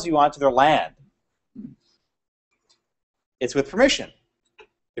allows you onto their land, it's with permission.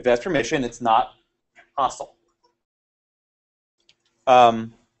 If that's permission, it's not hostile.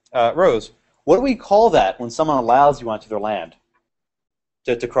 Rose, what do we call that when someone allows you onto their land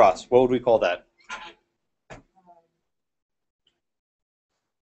to cross? What would we call that?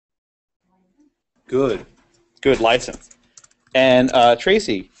 Good. Good, license. And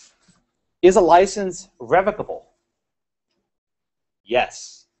Tracy, is a license revocable?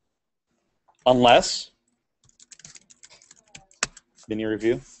 Yes. Unless? Mini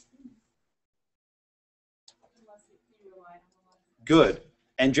review? Good.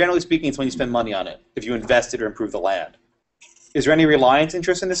 And generally speaking, it's when you spend money on it, if you invest it or improve the land. Is there any reliance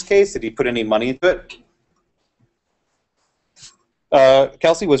interest in this case? Did he put any money into it?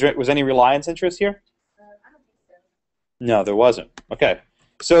 Kelsey, was any reliance interest here? I don't think so. No, there wasn't. Okay.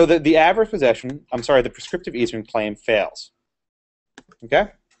 So the adverse possession, I'm sorry, the prescriptive easement claim fails.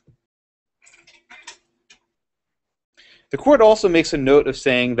 Okay? The court also makes a note of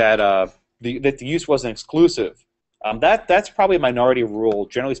saying that that the use wasn't exclusive. That's probably a minority rule.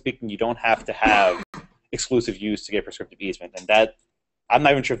 Generally speaking, you don't have to have exclusive use to get prescriptive easement, and that I'm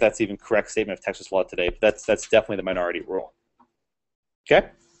not even sure if that's even correct statement of Texas law today, but that's definitely the minority rule. Okay.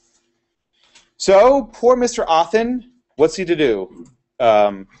 So poor Mr. Othen, what's he to do?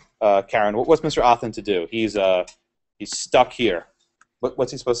 Karen, what's Mr. Othen to do? He's stuck here.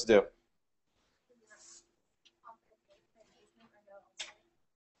 What's he supposed to do?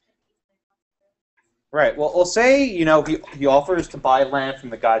 Right. Well, we'll say he offers to buy land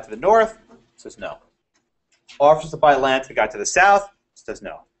from the guy to the north. Says no. Offers to buy land to the guy to the south. Says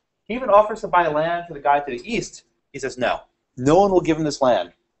no. He even offers to buy land to the guy to the east. He says no. No one will give him this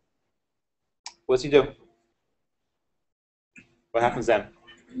land. What does he do? What happens then?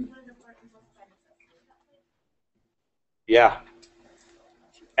 Yeah.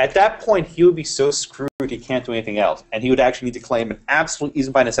 At that point, he would be so screwed he can't do anything else, and he would actually need to claim an absolute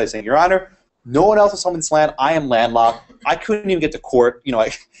easement by necessity, saying, "Your Honor, no one else is home in this land. I am landlocked. I couldn't even get to court.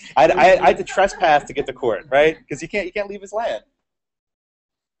 I had to trespass to get to court, right? Because he can't leave his land."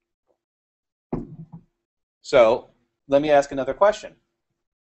 So let me ask another question.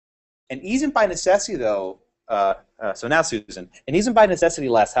 An easement by necessity, though. So now, Susan, an easement by necessity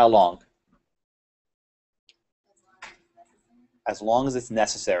lasts how long? As long as it's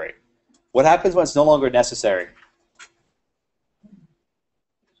necessary. What happens when it's no longer necessary?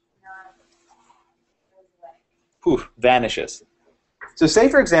 Poof, vanishes. So say,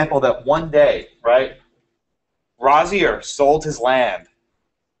 for example, that one day, right, Razier sold his land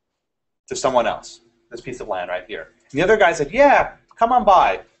to someone else, this piece of land right here. And the other guy said, yeah, come on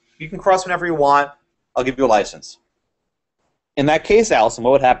by. You can cross whenever you want. I'll give you a license. In that case, Allison,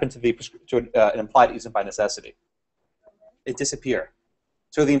 what would happen to an implied easement by necessity? It disappear.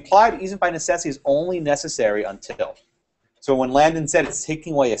 So the implied easement by necessity is only necessary until. So when Landon said it's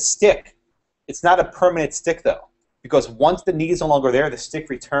taking away a stick, it's not a permanent stick, though. Because once the need is no longer there, the stick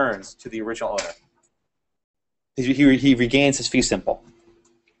returns to the original owner. He regains his fee simple.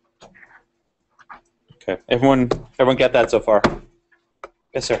 Okay, everyone get that so far?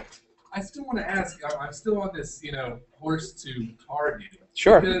 Yes, sir. I still want to ask. I'm still on this, horse to car deal.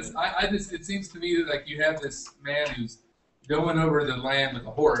 Sure. Because it seems to me that like you have this man who's going over the land with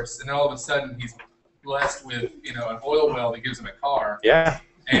a horse, and all of a sudden he's blessed with, an oil well that gives him a car. Yeah.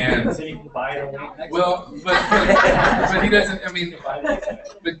 And So you can buy it on well, but he doesn't. I mean,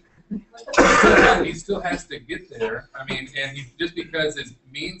 but he still has to get there. I mean, and just because his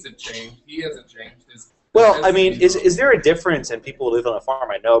means have changed, he hasn't changed his. Well, I mean, is there a difference in people who live on a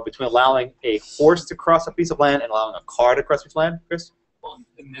farm, I know, between allowing a horse to cross a piece of land and allowing a car to cross a piece of land, Chris? Well,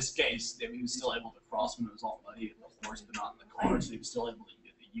 in this case, he was still able to cross when it was all muddy, of course, but not in the car, so he was still able to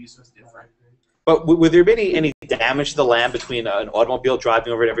get the use was different. But would there be any damage to the land between an automobile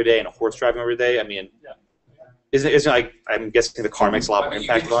driving over it every day and a horse driving over it every day? I mean, isn't it like, I'm guessing the car makes a lot more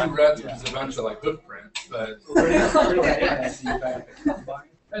impact on it? You get 2 ruts, which is a bunch of like hoof prints, but.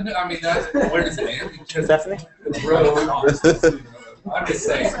 And, I mean, where does it end? Stephanie? I'm just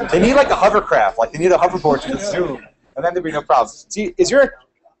saying. They need like a hovercraft, like they need a hoverboard to zoom, and then there'd be no problems. See, is there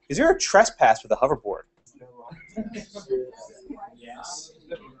a trespass with a hoverboard? Yes.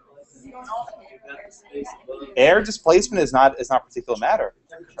 Air displacement is not a particular matter.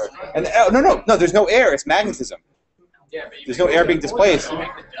 And no, there's no air. It's magnetism. Yeah, There's no air being displaced.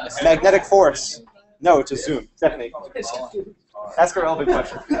 Magnetic force. No, it's a zoom. Stephanie. Ask a relevant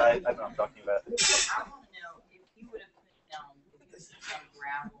question. I know what I'm talking about. I want to know if you would have put down some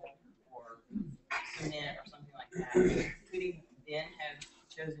gravel or cement or something like that, could he then have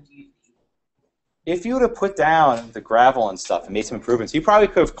chosen to use the If you would have put down the gravel and stuff and made some improvements, you probably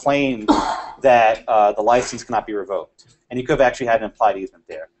could have claimed that the license cannot be revoked. And you could have actually had an implied easement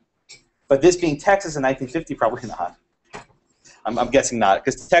there. But this being Texas in 1950, probably not. I'm guessing not,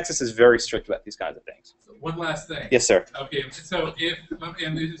 because Texas is very strict about these kinds of things. So one last thing. Yes, sir. Okay, so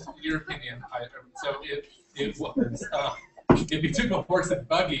and this is your opinion, if you took a horse and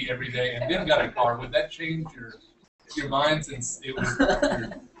buggy every day and then got a car, would that change your mind since it was?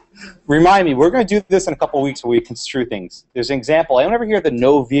 Remind me, we're going to do this in a couple of weeks where we construe things. There's an example. Anyone ever hear the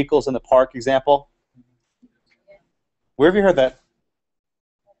no vehicles in the park example? Where have you heard that?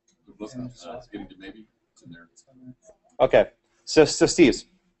 It's getting to maybe. It's in there. Okay. So Steve,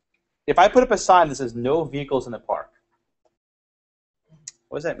 if I put up a sign that says no vehicles in the park,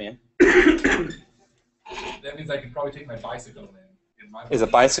 what does that mean? That means I can probably take my bicycle in my. Is a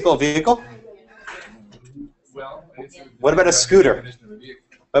bicycle a vehicle? Well, what about a scooter?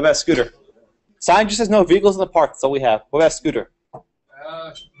 What about a scooter? Sign just says no vehicles in the park. That's all we have. What about a scooter? A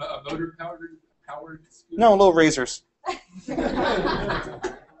motor powered scooter. No, little razors.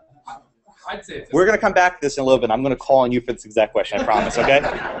 I'd say it's We're going to come back to this in a little bit. I'm going to call on you for this exact question, I promise, okay?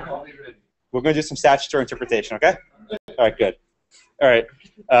 We're going to do some statutory interpretation, okay? All right, good. All right.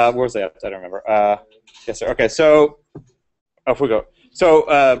 Where was I at? I don't remember. Yes, sir. Okay, so off we go. So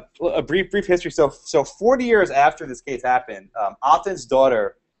a brief history. So 40 years after this case happened, Otten's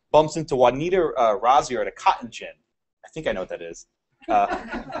daughter bumps into Juanita Razier at a cotton gin. I think I know what that is.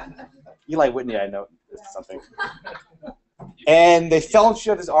 Eli Whitney, I know something. And they fell into each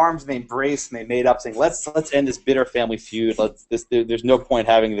other's arms and they embraced and they made up, saying, "Let's end this bitter family feud. There's no point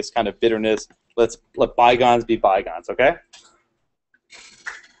having this kind of bitterness. Let's let bygones be bygones." Okay.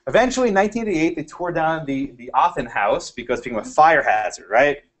 Eventually, in 1988, they tore down the Othen house because it became a fire hazard.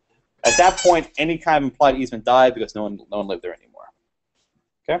 Right. At that point, any kind of implied easement died because no one lived there anymore.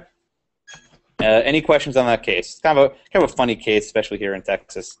 Okay. Any questions on that case? It's kind of a funny case, especially here in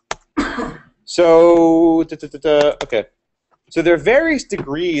Texas. So, okay. So there are various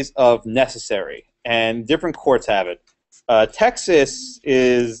degrees of necessary, and different courts have it. Texas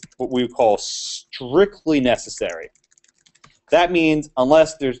is what we would call strictly necessary. That means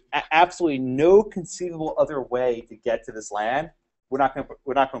unless there's absolutely no conceivable other way to get to this land, we're not going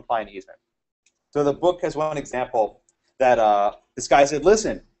to apply an easement. So the book has one example that this guy said,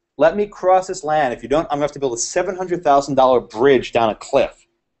 "Listen, let me cross this land. If you don't, I'm going to have to build a $700,000 bridge down a cliff."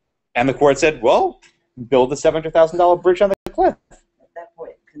 And the court said, "Well, build the $700,000 bridge on the cliff." At that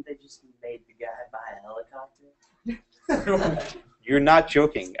point, couldn't they just made the guy buy a helicopter? You're not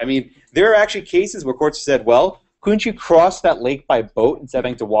joking. I mean, there are actually cases where courts said, "Well, couldn't you cross that lake by boat instead of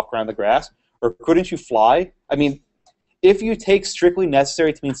having to walk around the grass? Or couldn't you fly?" I mean, if you take strictly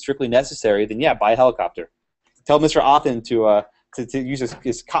necessary to mean strictly necessary, then yeah, buy a helicopter. Tell Mr. Othen to use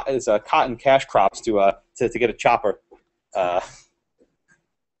his cotton cash crops to get a chopper. Yeah,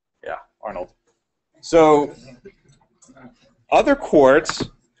 Arnold. So other courts,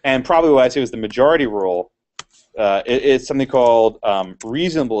 and probably what I say was the majority rule, is something called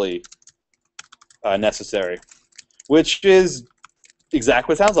reasonably necessary, which is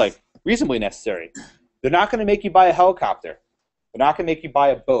exactly what it sounds like, reasonably necessary. They're not going to make you buy a helicopter. They're not going to make you buy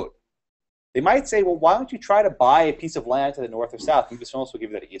a boat. They might say, "Well, why don't you try to buy a piece of land to the north or south? Maybe someone else will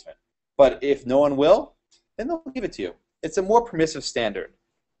give you that easement." But if no one will, then they'll give it to you. It's a more permissive standard.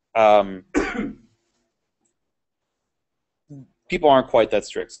 People aren't quite that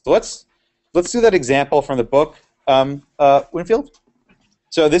strict. So let's do that example from the book, Winfield.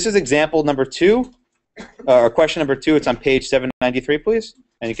 So this is example number 2, or question number 2. It's on page 793, please.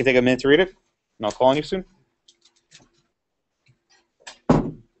 And you can take a minute to read it, and I'll call on you soon.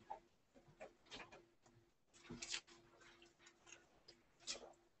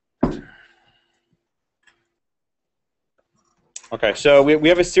 Okay, so we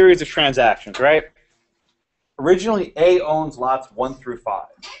have a series of transactions, right? Originally, A owns lots 1 through 5.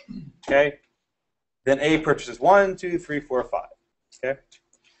 Okay? Then A purchases 1, 2, 3, 4, 5. Okay?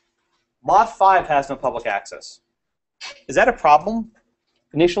 Lot 5 has no public access. Is that a problem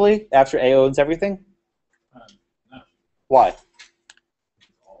initially after A owns everything? No. Why?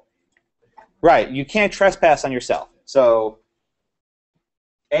 Right, you can't trespass on yourself. So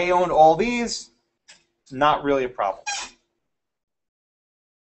A owned all these, not really a problem.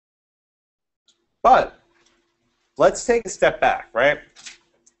 But let's take a step back, right?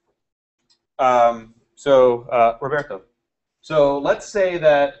 Roberto. So let's say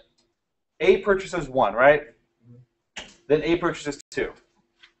that A purchases 1, right? Then A purchases 2.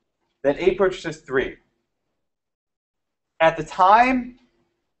 Then A purchases 3. At the time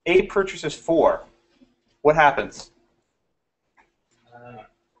A purchases 4, what happens?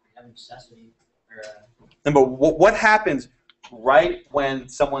 Necessity. Number, what happens right when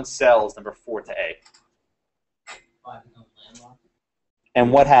someone sells number 4 to A? 5 becomes landlocked.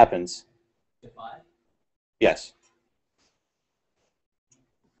 And what happens? To 5. Yes.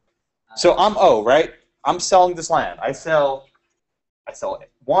 So I'm O, right? I'm selling this land. I sell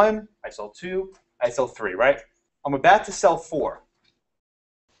 1, I sell 2, I sell 3, right? I'm about to sell 4.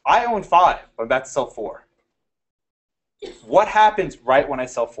 I own 5, but I'm about to sell 4. What happens right when I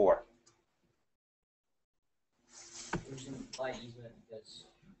sell 4?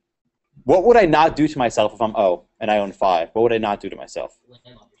 What would I not do to myself if I'm O and I own 5? What would I not do to myself?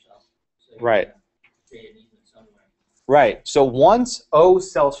 Right. Right. So once O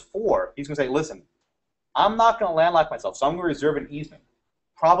sells 4, he's going to say, "Listen, I'm not going to landlock myself, so I'm going to reserve an easement.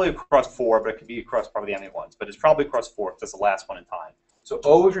 Probably across 4, but it could be across probably any ones. But it's probably across 4 because that's the last one in time." So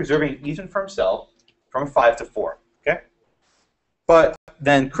O is reserving an easement for himself from 5 to 4. Okay? But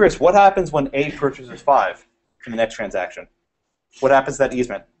then, Chris, what happens when A purchases 5 in the next transaction? What happens to that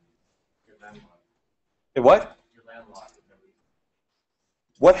easement? What?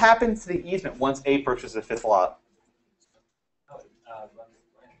 What happens to the easement once A purchases the 5th lot?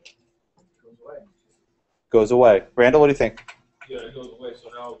 Goes away. Randall, what do you think? Yeah, it goes away. So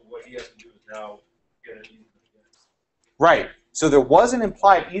now what he has to do is now get an easement again. Right. So there was an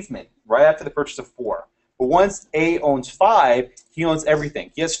implied easement right after the purchase of 4. But once A owns 5, he owns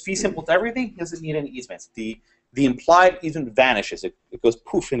everything. He has fee simple to everything. He doesn't need any easements. The the implied easement vanishes. It goes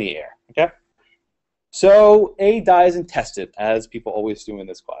poof in the air. Okay? So A dies intestate, as people always do in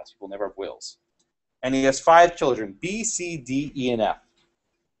this class. People never have wills. And he has 5 children, B, C, D, E, and F.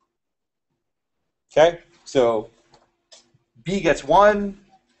 Okay? So B gets 1,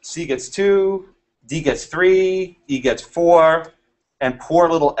 C gets 2, D gets 3, E gets 4, and poor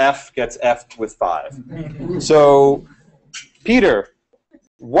little F gets F with 5. So, Peter,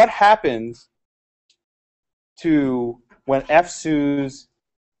 what happens to when F sues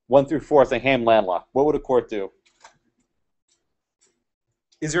 1 through 4 as a ham landlocked? What would a court do?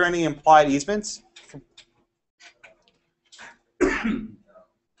 Is there any implied easements?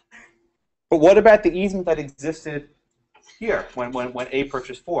 But what about the easement that existed here when A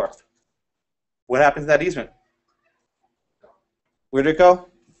purchased 4? What happens to that easement? Where did it go?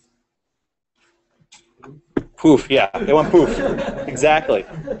 Poof, yeah, it went poof. Exactly.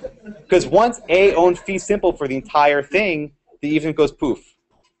 Because once A owned fee simple for the entire thing, the easement goes poof.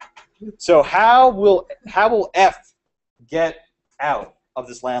 So how will F get out of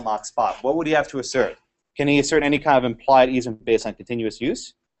this landlocked spot? What would he have to assert? Can he assert any kind of implied easement based on continuous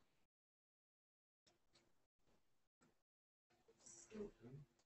use?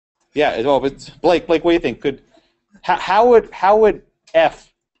 Yeah, well, but Blake, what do you think? How would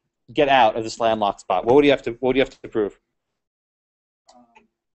F get out of this landlocked spot? What would he have to prove?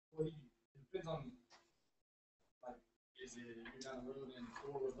 Well, it depends on, like, is it you're down the road and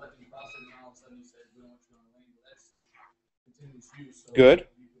 4 was letting you cross it, and all of a sudden you said we don't want you on the lane? Well, that's continuous use. So Good.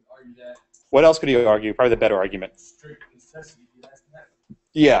 You could argue that. What else could he argue? Probably the better argument. Strict necessity.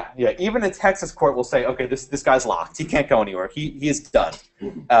 Yeah. Even a Texas court will say, okay, this guy's locked. He can't go anywhere. He is done.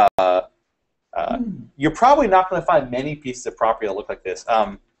 You're probably not going to find many pieces of property that look like this.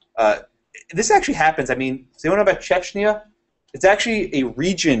 This actually happens. I mean, does anyone know about Chechnya? It's actually a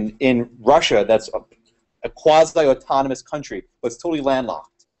region in Russia that's a quasi-autonomous country, but it's totally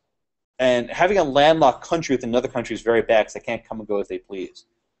landlocked. And having a landlocked country with another country is very bad because they can't come and go as they please.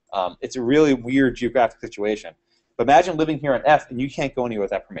 It's a really weird geographic situation. But imagine living here on F and you can't go anywhere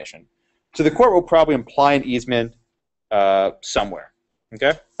without permission. So the court will probably imply an easement somewhere,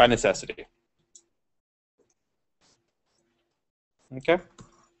 okay, by necessity. Okay.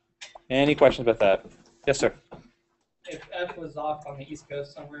 Any questions about that? Yes, sir. If F was off on the East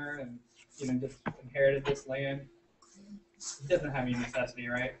Coast somewhere and just inherited this land, it doesn't have any necessity,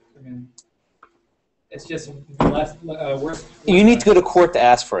 right? I mean, it's just less worth. You need to go to court to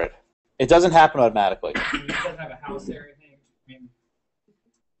ask for it. It doesn't happen automatically. He doesn't have a house there or anything. I mean,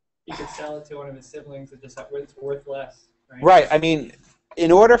 he could sell it to one of his siblings and just it's worth less, right? Right. I mean,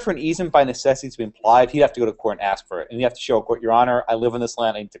 in order for an easement by necessity to be implied, he'd have to go to court and ask for it, and you have to show a court, Your Honor, I live on this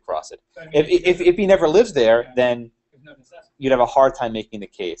land, I need to cross it. So, I mean, if he never lives there, yeah, then no you'd have a hard time making the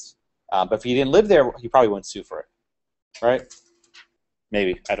case. But if he didn't live there, he probably wouldn't sue for it, right?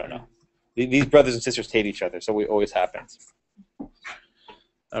 Maybe, I don't know. These brothers and sisters hate each other, so it always happens.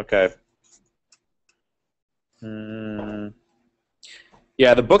 Okay.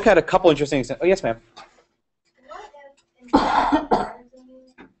 Yeah, the book had a couple interesting things. Oh, yes, ma'am. What if instead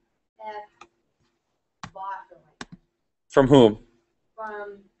of bought the land? From whom?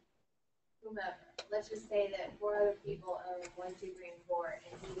 From whomever. Let's just say that 4 other people own 1, 2, 3, and 4,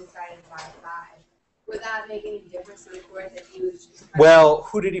 and he decided to buy 5. Would that make any difference to the court that he was just Well,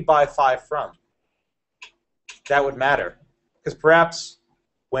 who did he buy 5 from? That would matter. Because perhaps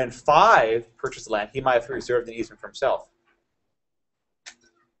when 5 purchased the land, he might have reserved an easement for himself.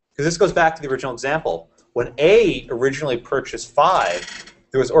 Because this goes back to the original example. When A originally purchased 5,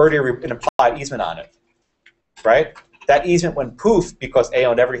 there was already an implied easement on it, right? That easement went poof because A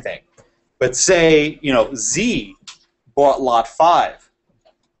owned everything. But say, Z bought lot 5.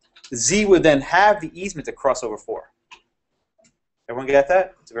 Z would then have the easement to cross over 4. Everyone get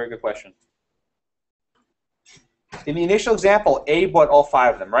that? It's a very good question. In the initial example, A bought all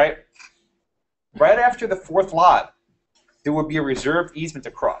 5 of them, right? Right after the 4th lot, there would be a reserved easement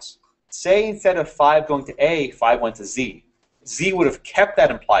to cross. Say instead of 5 going to A, 5 went to Z. Z would have kept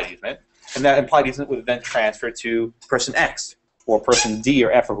that implied easement, and that implied easement would have then transferred to person X, or person D,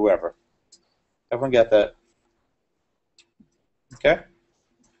 or F, or whoever. Everyone get that? Okay?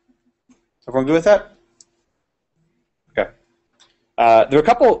 Everyone good with that? Okay. There are a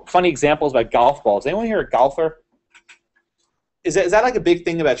couple funny examples about golf balls. Anyone here a golfer? Is that like a big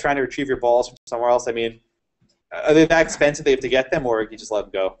thing about trying to retrieve your balls from somewhere else? I mean, are they that expensive they have to get them, or you just let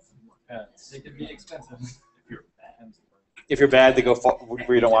them go? They could be expensive. If you're bad, they go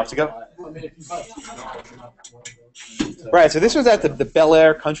where you don't want to go? Right, so this was at the Bel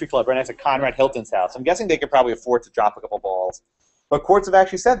Air Country Club right next to Conrad Hilton's house. I'm guessing they could probably afford to drop a couple balls. But courts have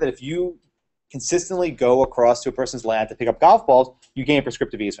actually said that if you consistently go across to a person's land to pick up golf balls, you gain a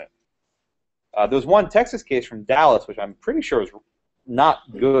prescriptive easement. There was one Texas case from Dallas, which I'm pretty sure was not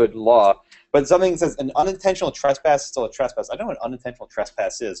good law, but something that says an unintentional trespass is still a trespass. I don't know what unintentional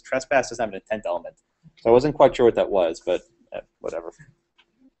trespass is. Trespass doesn't have an intent element. So I wasn't quite sure what that was, but whatever.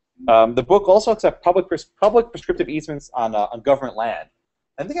 The book also accepts public prescriptive easements on government land.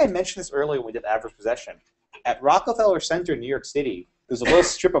 I think I mentioned this earlier when we did adverse possession. At Rockefeller Center in New York City, there's a little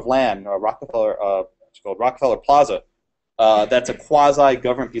strip of land, it's called Rockefeller Plaza, that's a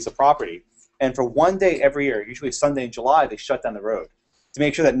quasi-government piece of property. And for one day every year, usually Sunday in July, they shut down the road to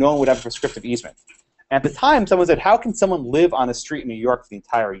make sure that no one would have a prescriptive easement. And at the time, someone said, how can someone live on a street in New York for the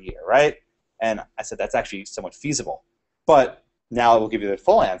entire year, right? And I said, that's actually somewhat feasible. But now I will give you the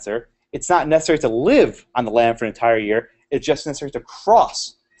full answer. It's not necessary to live on the land for an entire year. It's just necessary to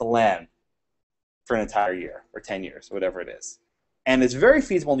cross the land for an entire year or 10 years or whatever it is. And it's very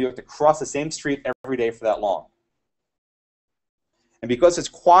feasible in New York to cross the same street every day for that long. And because it's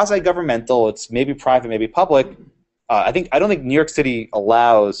quasi-governmental, it's maybe private, maybe public, I don't think New York City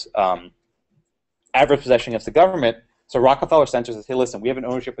allows adverse possession against the government. So Rockefeller Center says, hey, listen, we have an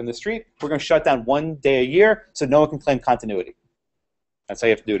ownership in the street. We're going to shut down one day a year so no one can claim continuity. That's how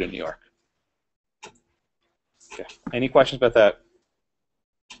you have to do it in New York. Okay. Any questions about that?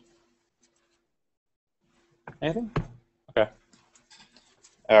 Anything? Okay.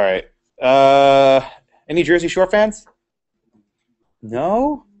 All right. Any Jersey Shore fans?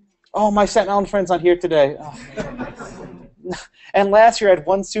 No? Oh, my Staten Island friend's not here today. Oh. And last year I had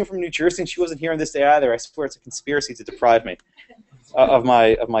one student from New Jersey, and she wasn't here on this day either. I swear it's a conspiracy to deprive me of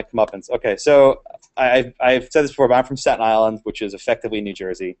my comeuppance. Okay, so I've said this before, but I'm from Staten Island, which is effectively New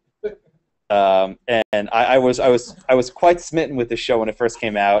Jersey. And I was quite smitten with this show when it first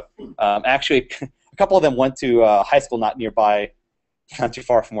came out. Actually, a couple of them went to high school not nearby, not too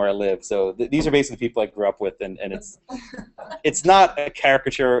far from where I live. So these are basically the people I grew up with, and it's not a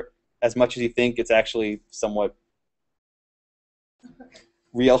caricature as much as you think. It's actually somewhat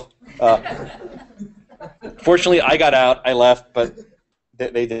real. Fortunately, I got out. I left, but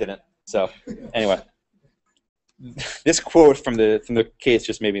they didn't. So anyway, this quote from the case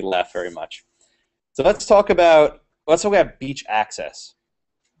just made me laugh very much. So let's talk about beach access.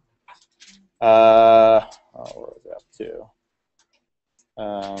 Where was it up to?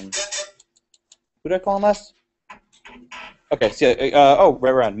 Who did I call him last? Okay, so right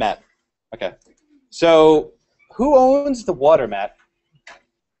around Matt. Okay, so who owns the water, Matt?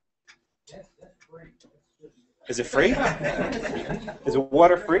 Is it free? Is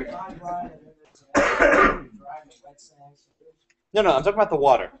water free? No, I'm talking about the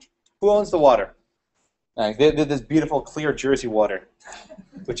water. Who owns the water? This beautiful, clear Jersey water,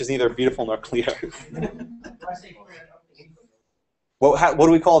 which is neither beautiful nor clear. What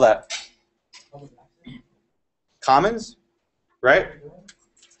do we call that? Commons, right?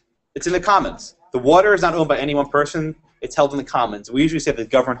 It's in the commons. The water is not owned by any one person. It's held in the commons. We usually say the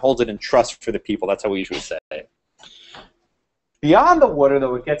government holds it in trust for the people. That's how we usually say it. Beyond the water,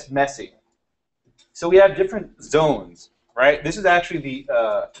 though, it gets messy. So we have different zones, right? This is actually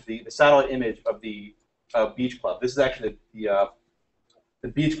the satellite image of the beach club. This is actually the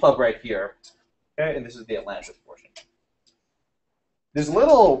beach club right here, okay? And this is the Atlantis portion. There's a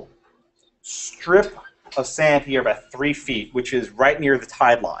little strip of sand here about 3 feet, which is right near the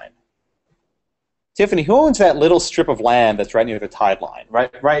tide line. Tiffany, who owns that little strip of land that's right near the tide line?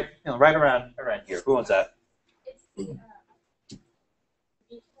 Right around here. Who owns that?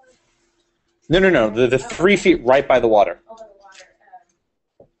 No. The 3 feet right by the water.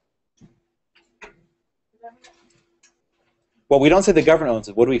 Well, we don't say the government owns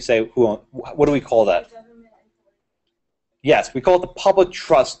it. What do we say? What do we call that? Yes, we call it the public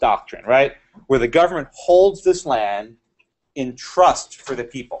trust doctrine, right? Where the government holds this land in trust for the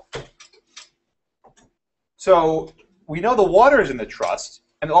people. So we know the water is in the trust,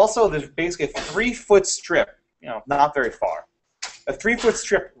 and also there's basically a 3-foot strip, not very far, a 3-foot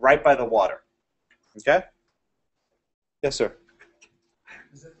strip right by the water. Okay? Yes, sir.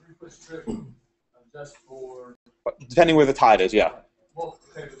 Is that 3-foot strip just for? Depending where the tide is, yeah. Well,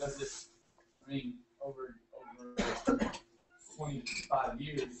 okay, but that's just. I mean, over 25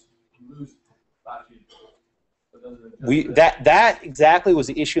 years, you lose 5 feet. That exactly was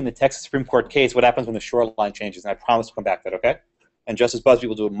the issue in the Texas Supreme Court case. What happens when the shoreline changes? And I promise to come back to that. Okay? And Justice Busby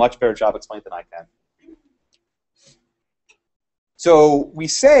will do a much better job explaining than I can. So we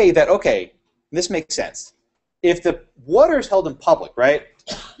say that this makes sense. If the water is held in public, right?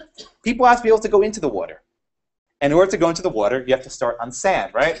 People have to be able to go into the water. And in order to go into the water, you have to start on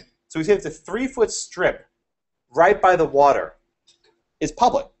sand, right? So we say it's a 3-foot strip right by the water. is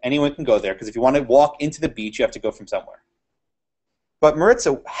public. Anyone can go there, because if you want to walk into the beach, you have to go from somewhere. But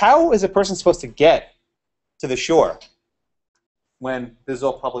Maritza, how is a person supposed to get to the shore when this is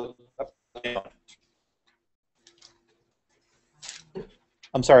all public?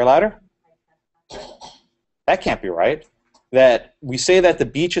 I'm sorry, louder? That can't be right. That we say that the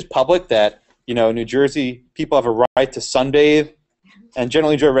beach is public, that New Jersey people have a right to sunbathe and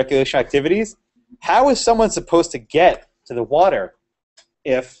generally enjoy recreational activities. How is someone supposed to get to the water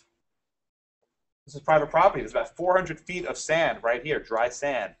if this is private property? There's about 400 feet of sand right here, dry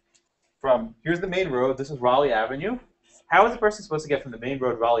sand. Here's the main road. This is Raleigh Avenue. How is a person supposed to get from the main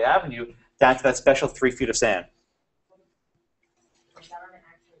road, Raleigh Avenue, down to that special 3 feet of sand? The government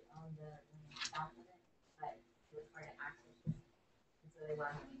actually owned the south of it, but it was trying to access it. And so they were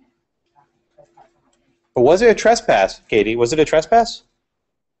having it. But was it a trespass, Katie? Was it a trespass?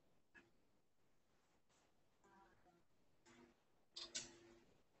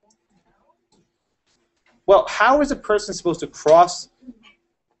 Well, how is a person supposed to cross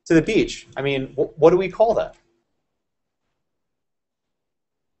to the beach? I mean, what do we call that?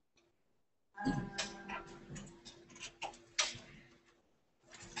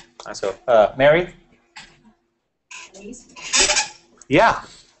 So, Mary? Yeah.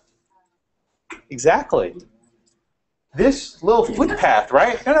 Exactly. This little footpath,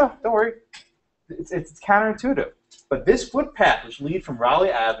 right? No, don't worry. It's counterintuitive. But this footpath, which leads from Raleigh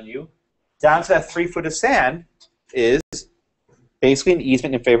Avenue down to that 3 foot of sand, is basically an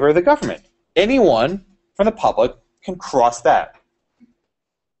easement in favor of the government. Anyone from the public can cross that.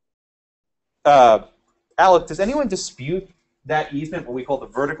 Alec, does anyone dispute that easement, what we call the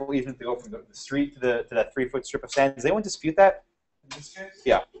vertical easement, to go from the street to that 3 foot strip of sand? Does anyone dispute that? In this case?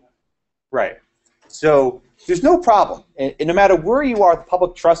 Yeah. Right. So there's no problem. And no matter where you are, the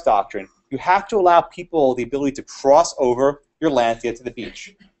public trust doctrine, you have to allow people the ability to cross over your land to get to the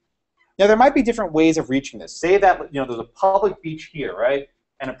beach. Now, there might be different ways of reaching this. Say that there's a public beach here, right,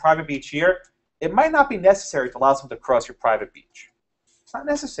 and a private beach here. It might not be necessary to allow someone to cross your private beach. It's not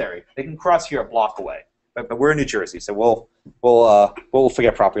necessary. They can cross here a block away. But we're in New Jersey, so we'll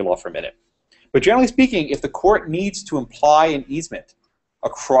forget property law for a minute. But generally speaking, if the court needs to imply an easement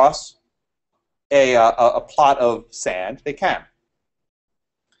across a plot of sand, they can.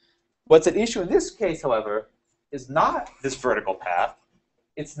 What's at issue in this case, however, is not this vertical path.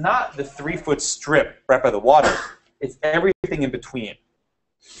 It's not the 3 foot strip right by the water. It's everything in between.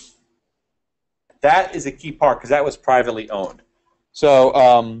 That is a key part because that was privately owned.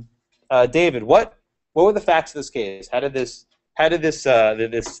 So, David, what were the facts of this case? How did this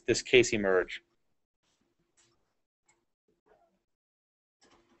case emerge?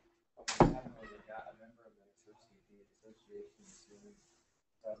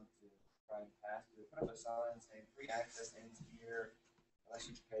 Put up a sign saying free access ends here unless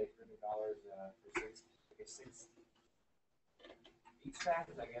you pay $30 for six each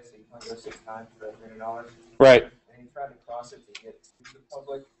package. I guess so you want to go 6 times for $300. Right. And he tried to cross it to get to the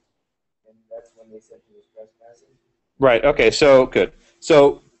public, and that's when they said he was trespassing. Right. Okay. So good.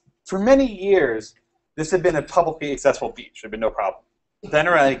 So for many years, this had been a publicly accessible beach. There'd been no problem. Then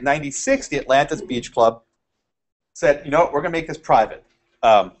around '96, the Atlantis Beach Club said, we're going to make this private.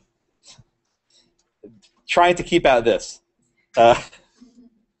 Trying to keep out this.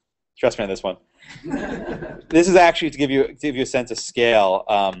 Trust me on this one. This is actually to give you a sense of scale.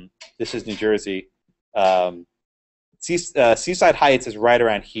 This is New Jersey. Seaside Heights is right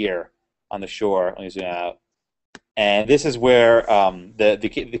around here on the shore. Let me zoom out. And this is where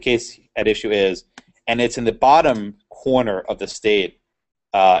the case at issue is, and it's in the bottom corner of the state,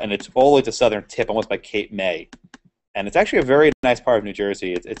 and it's all the way to the southern tip, almost by Cape May. And it's actually a very nice part of New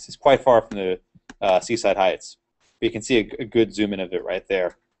Jersey. It's quite far from the Seaside Heights. But you can see a good zoom in of it right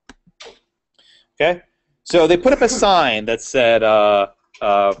there. Okay, so they put up a sign that said,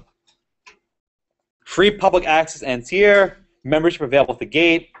 "Free public access ends here. Membership available at the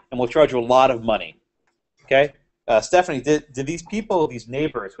gate, and we'll charge you a lot of money." Okay, Stephanie, did these people, these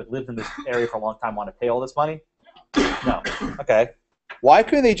neighbors who had lived in this area for a long time, want to pay all this money? No. Okay, why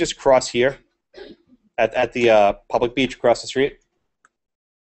couldn't they just cross here at the public beach across the street?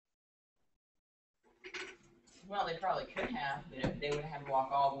 Well, they probably could have, but they would have to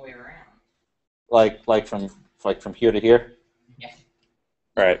walk all the way around. Like from here to here? Yeah.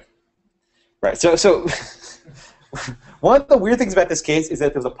 Right. Right. So one of the weird things about this case is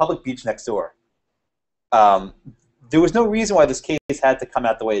that there's a public beach next door. There was no reason why this case had to come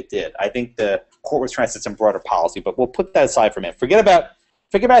out the way it did. I think the court was trying to set some broader policy, but we'll put that aside for a minute. Forget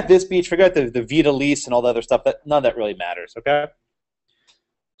about this beach. Forget the Vita lease and all the other stuff. None of that really matters. Okay.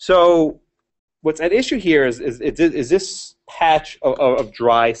 So what's at issue here is this patch of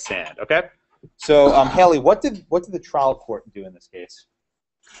dry sand. Okay. So Haley, what did the trial court do in this case?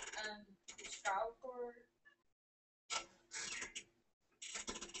 The trial court, I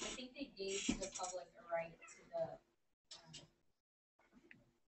think they gave the public a right to the.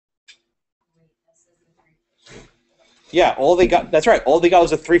 Wait, that says the 3 foot. Yeah, all they got. That's right. All they got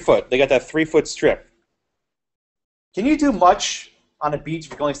was a 3 foot. They got that 3 foot strip. Can you do much on a beach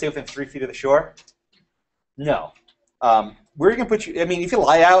if you can only stay within 3 feet of the shore? No. Where are you gonna put you? I mean, if you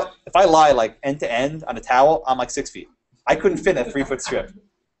lie out, if I lie like end to end on a towel, I'm like 6 feet. I couldn't fit in that 3 foot strip.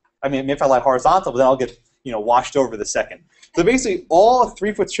 I mean, if I lie horizontal, but then I'll get washed over the second. So basically, all a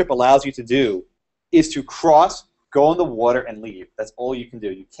 3 foot strip allows you to do is to cross, go in the water, and leave. That's all you can do.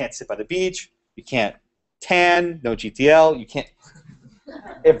 You can't sit by the beach. You can't tan. No GTL. You can't.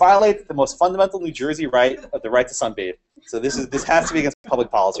 It violates the most fundamental New Jersey right of the right to sunbathe. So this has to be against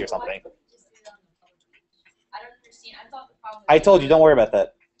public policy or something. I don't understand. I thought the problem. I told you, don't worry about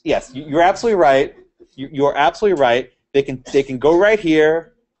that. Yes, you're absolutely right. You're absolutely right. They can go right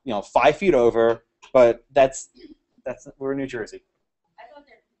here, 5 feet over, but that's we're in New Jersey. I thought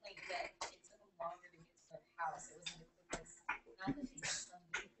that it took them longer to get to the house. It wasn't because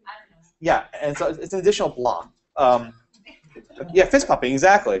not that I don't know. Yeah, and so it's an additional block. Yeah, fist pumping,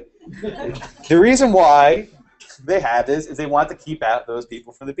 exactly. The reason why they had this is they want to keep out those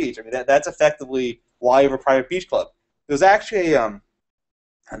people from the beach. I mean, that's effectively why you have a private beach club. There's actually on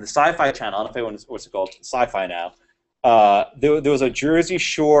the Sci-Fi Channel, I don't know if anyone knows what's it called, Sci-Fi now. There was a Jersey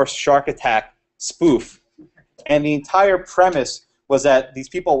Shore shark attack spoof, and the entire premise was that these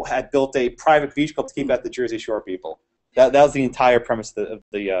people had built a private beach club to keep out the Jersey Shore people. That was the entire premise of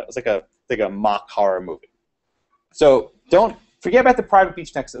the it was like a mock horror movie. So don't forget about the private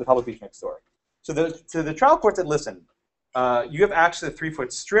beach next to the public beach next door. So the trial court said, listen, you have access to the 3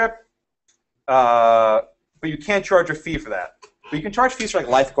 foot strip, but you can't charge a fee for that. But you can charge fees for like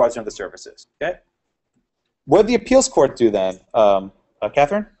lifeguards and other services. Okay. What did the appeals court do then,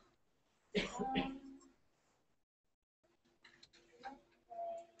 Catherine?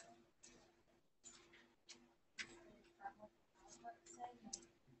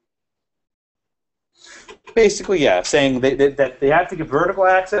 Basically, yeah, saying that they have to give vertical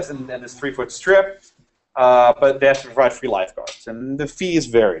access and this 3 foot strip, but they have to provide free lifeguards, and the fees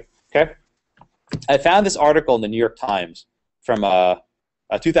vary. Okay, I found this article in the New York Times from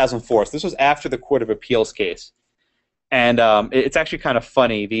 2004. So this was after the Court of Appeals case, and it's actually kind of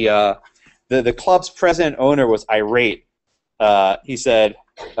funny. The club's president owner was irate. He said.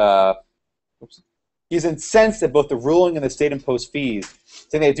 He's incensed at both the ruling and the state-imposed fees,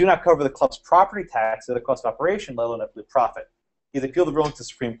 saying they do not cover the club's property tax or the cost of operation, let alone the profit. He's appealed the ruling to the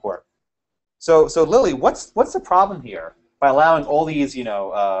Supreme Court. So Lily, what's the problem here by allowing all these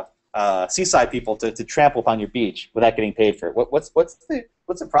seaside people to trample upon your beach without getting paid for it? What's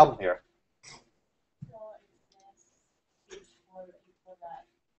the problem here?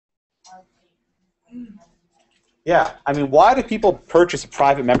 Yeah, I mean, why do people purchase a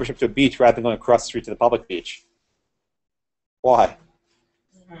private membership to a beach rather than going across the street to the public beach? Why?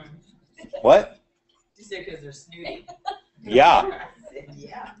 What? Just because they're snooty. Yeah.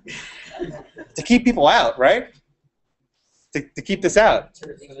 Yeah. To keep people out, right? To keep this out.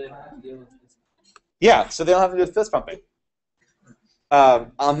 Yeah, so they don't have to do the fist pumping.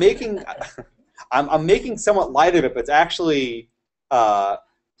 I'm making somewhat light of it, but it's actually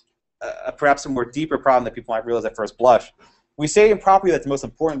perhaps a more deeper problem that people might realize at first blush. We say in property that the most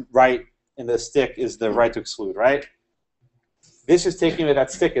important right in the stick is the right to exclude, right? This is taking away that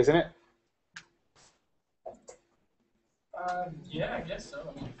stick, isn't it? Yeah, I guess so.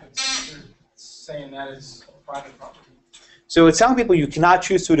 I mean, if you're saying that is private property. So it's telling people you cannot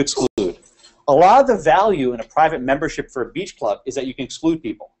choose to exclude. A lot of the value in a private membership for a beach club is that you can exclude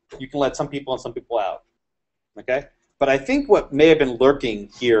people. You can let some people in, some people out. Okay? But I think what may have been lurking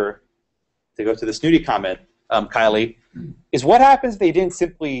here, to go to the snooty comment, Kylie, is what happens if they didn't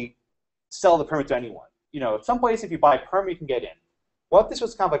simply sell the permit to anyone? Some place if you buy a permit, you can get in. What if this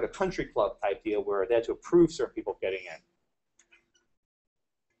was kind of like a country club type deal where they had to approve certain people getting in?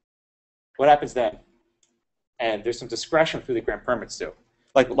 What happens then? And there's some discretion through the grant permits too.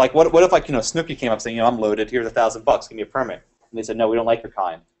 Like what if Snooki came up saying, I'm loaded, here's $1,000, give me a permit. And they said, no, we don't like your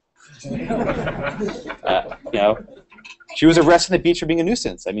kind. She was arrested on the beach for being a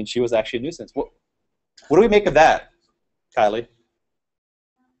nuisance. I mean, she was actually a nuisance. What do we make of that, Kylie?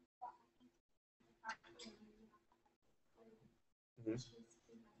 Mm-hmm.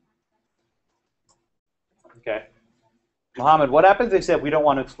 Okay. Mohammed, what happens if they said we don't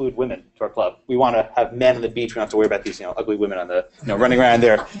want to exclude women to our club? We want to have men on the beach. We don't have to worry about these, ugly women on the, running around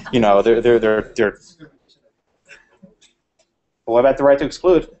there. They're. But what about the right to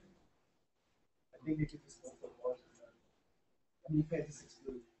exclude? I think you could just go for one. And you can't just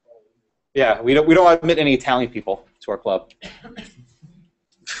exclude. Yeah, we don't admit any Italian people to our club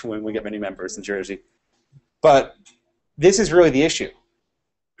when we get many members in Jersey. But this is really the issue.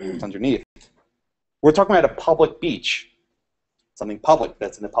 It's underneath. We're talking about a public beach, something public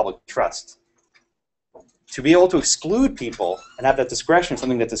that's in the public trust. To be able to exclude people and have that discretion is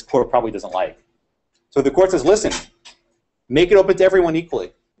something that this court probably doesn't like. So the court says, listen, make it open to everyone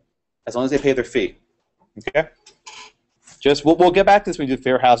equally, as long as they pay their fee. Okay? Just we'll get back to this when we do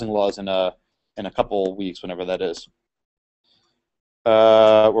fair housing laws in a couple of weeks, whenever that is.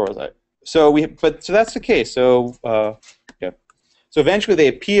 Where was I? So that's the case. So okay. So eventually they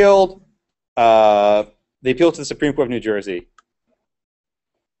appealed. They appealed to the Supreme Court of New Jersey.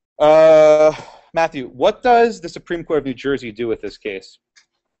 Matthew, what does the Supreme Court of New Jersey do with this case?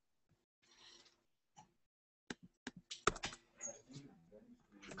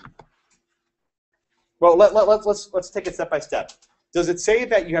 Well, let's take it step by step. Does it say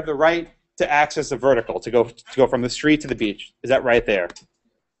that you have the right to access the vertical, to go from the street to the beach? Is that right there?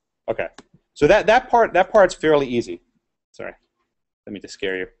 Okay. So that part's fairly easy. Sorry, let me just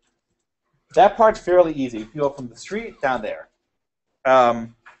scare you. That part's fairly easy. You go from the street down there.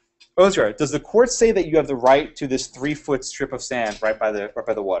 Ozra, does the court say that you have the right to this 3-foot strip of sand right by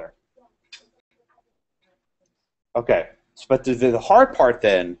the water? Okay. But the hard part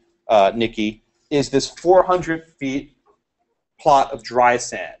then, Nikki, is this 400 feet plot of dry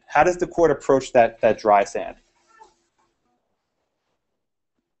sand. How does the court approach that dry sand?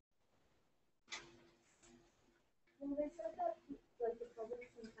 Well, they said that like the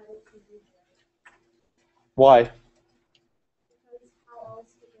public's entitled to use it. Why? Because how else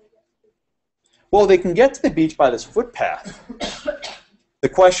would they get to the Well, they can get to the beach by this footpath. The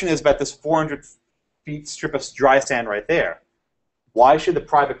question is about this 400 feet strip of dry sand right there. Why should the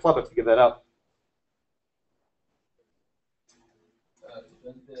private club have to give that up?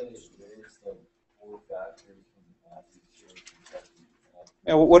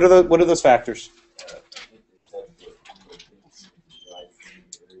 Yeah, what are those factors?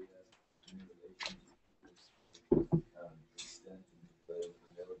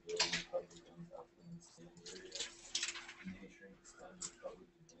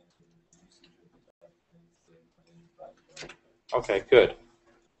 Okay, good.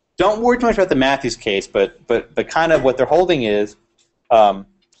 Don't worry too much about the Matthews case, but kind of what they're holding is,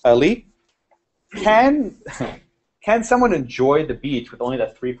 Lee, can someone enjoy the beach with only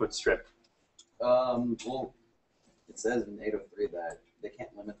that 3-foot strip? Well, it says in 803 that they can't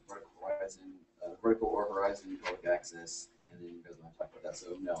limit the vertical or horizon public access, and then it goes on to talk about that.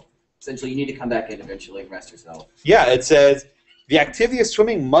 So no, essentially you need to come back in eventually and rest yourself. Yeah, it says the activity of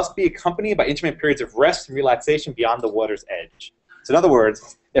swimming must be accompanied by intermittent periods of rest and relaxation beyond the water's edge. So in other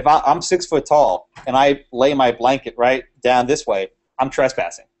words, if I'm 6 foot tall and I lay my blanket right down this way, I'm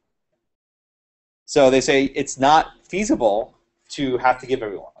trespassing. So they say it's not feasible to have to give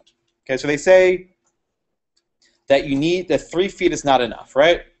everyone. Okay, so they say that that 3 feet is not enough,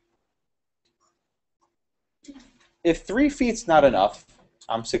 right? If 3 feet's not enough,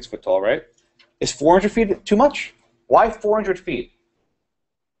 I'm 6 foot tall, right? Is 400 feet too much? Why 400 feet?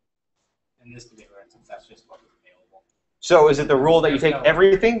 In this particular instance, that's just what was available. So is it the rule that you take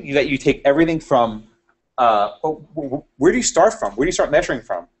everything? That you take everything from? Where do you start from? Where do you start measuring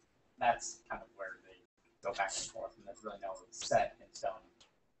from? That's kind of where they go back and forth, and there's really no set in stone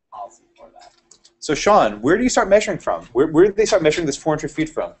policy for that. So Sean, where do you start measuring from? Where do they start measuring this 400 feet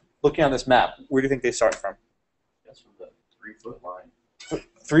from? Looking on this map, where do you think they start from? That's from the 3-foot line.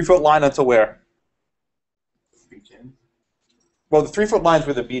 3-foot line until where? Beach end. Well, the 3-foot line's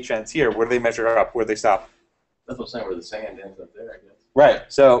where the beach ends here. Where do they measure up? Where do they stop? That's what I'm saying, where the sand ends up there, I guess. Right.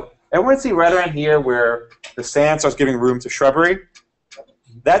 So everyone see right around here where the sand starts giving room to shrubbery?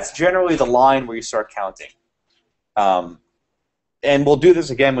 That's generally the line where you start counting. And we'll do this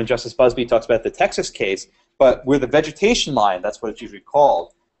again when Justice Busby talks about the Texas case, but where the vegetation line, that's what it's usually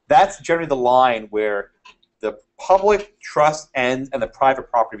called, that's generally the line where the public trust ends and the private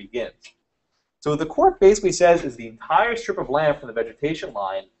property begins. So what the court basically says is the entire strip of land from the vegetation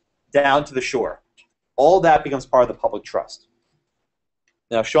line down to the shore. All that becomes part of the public trust.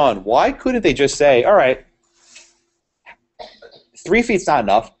 Now, Sean, why couldn't they just say, all right, 3 feet's not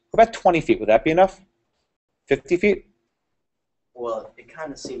enough. What about 20 feet? Would that be enough? 50 feet? Well, it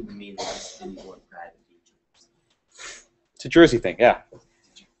kind of seemed to me that this didn't want private beaches. It's a Jersey thing, yeah.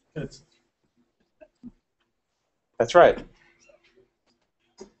 That's right.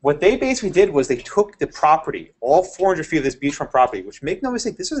 what they basically did was they took the property, all 400 feet of this beachfront property, which, make no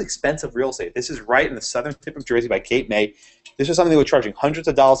mistake, this was expensive real estate. This is right in the southern tip of Jersey by Cape May. This was something they were charging hundreds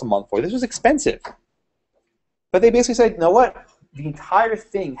of dollars a month for. This was expensive. But they basically said, you know what? The entire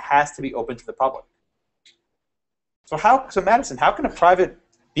thing has to be open to the public. So Madison, how can a private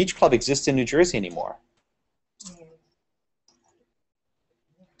beach club exist in New Jersey anymore?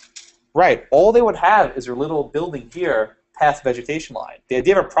 Right. All they would have is their little building here past the vegetation line. The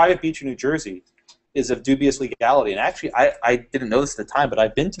idea of a private beach in New Jersey is of dubious legality. And actually, I didn't know this at the time, but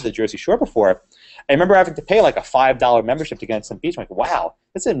I've been to the Jersey Shore before. I remember having to pay like a $5 membership to get into some beach. I'm like, wow,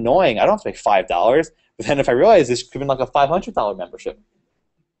 that's annoying. I don't have to pay $5. But then if I realized this could have been like a $500 membership.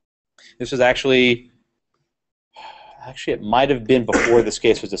 This was actually, it might have been before this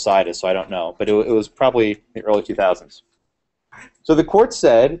case was decided, so I don't know. But it was probably the early 2000s. So the court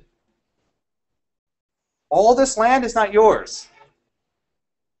said, all this land is not yours.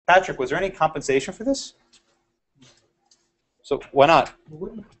 Patrick, was there any compensation for this? So why not?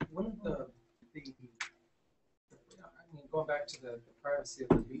 Wouldn't going back to the privacy of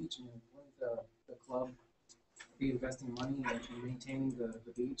the beach, wouldn't the club be investing money in maintaining the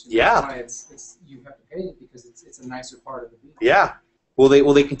beach? And Yeah. that's why you have to pay it because it's a nicer part of the beach. Yeah. Will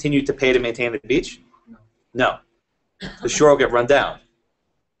they continue to pay to maintain the beach? No. The shore will get run down.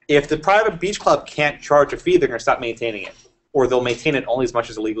 If the private beach club can't charge a fee, they're going to stop maintaining it. Or they'll maintain it only as much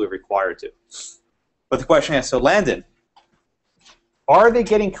as they're legally required to. But the question is, so Landon, are they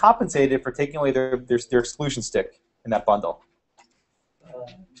getting compensated for taking away their exclusion stick in that bundle?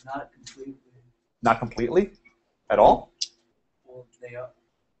 Not completely. Not completely? At all? Well,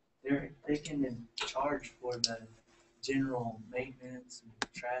 they can charge for the general maintenance and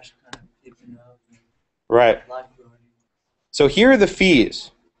trash kind of picking up. And Right. lifeguarding. So here are the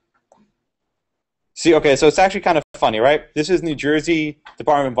fees. See, okay, so it's actually kind of funny, right? This is New Jersey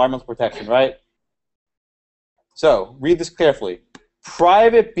Department of Environmental Protection, right? So, read this carefully.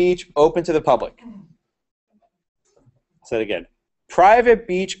 Private beach open to the public. Say it again. Private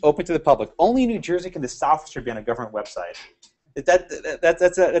beach open to the public. Only in New Jersey can this software be on a government website. That's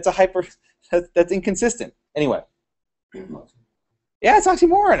inconsistent. Anyway. Yeah, it's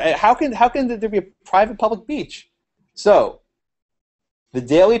oxymoron. How can there be a private public beach? So, the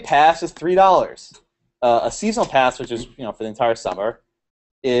daily pass is $3. A seasonal pass, which is for the entire summer,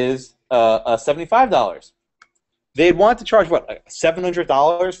 is $75. They'd want to charge what, like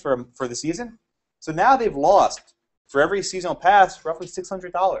 $700 for the season? So now they've lost for every seasonal pass roughly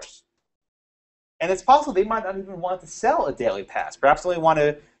 $600. And it's possible they might not even want to sell a daily pass. Perhaps they only want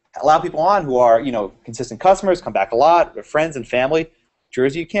to allow people on who are consistent customers, come back a lot, with friends and family.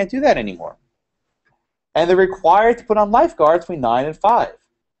 Jersey, you can't do that anymore. And they're required to put on lifeguards between 9 and 5.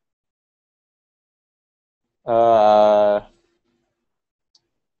 And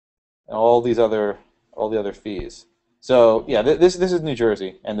all the other fees. So yeah, this is New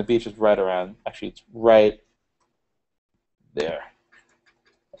Jersey, and the beach is right around. Actually, it's right there.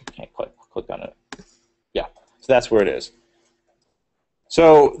 I can't click on it. Yeah, so that's where it is.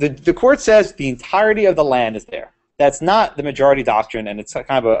 So the court says the entirety of the land is there. That's not the majority doctrine, and it's kind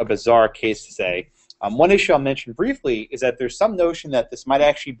of a bizarre case to say. One issue I'll mention briefly is that there's some notion that this might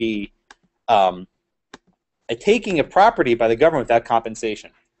actually be a taking of property by the government without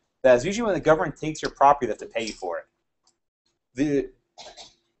compensation. That's usually when the government takes your property, they have to pay you for it.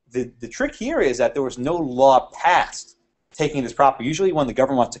 The trick here is that there was no law passed taking this property. Usually when the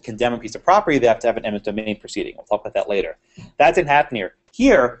government wants to condemn a piece of property, they have to have an eminent domain proceeding. We'll talk about that later. That didn't happen here.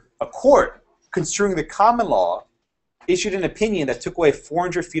 Here, a court, construing the common law, issued an opinion that took away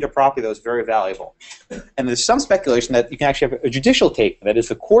 400 feet of property that was very valuable. And there's some speculation that you can actually have a judicial take, that is,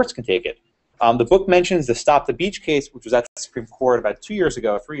 the courts can take it. The book mentions the Stop the Beach case, which was at the Supreme Court about 3 years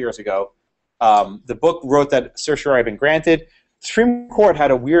ago. The book wrote that certiorari had been granted. The Supreme Court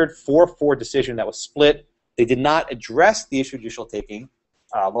had a weird 4-4 decision that was split. They did not address the issue of judicial taking,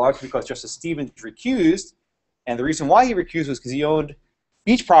 largely because Justice Stevens recused. And the reason why he recused was because he owned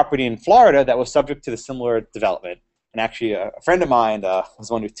beach property in Florida that was subject to the similar development. And actually, a friend of mine was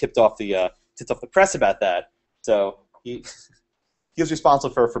the one who tipped off the press about that. So he was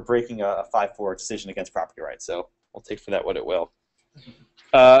responsible for breaking a 5-4 decision against property rights. So we'll take for that what it will.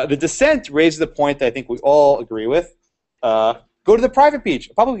 The dissent raises the point that I think we all agree with. Go to the private beach.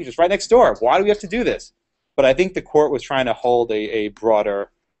 A public beach is right next door. Why do we have to do this? But I think the court was trying to hold a broader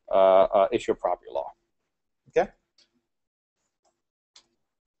issue of property law. Okay?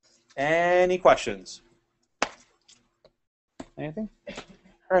 Any questions? Anything? All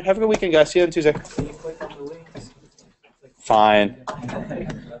right, have a good weekend, guys. See you on Tuesday. Can you click on the links? Fine.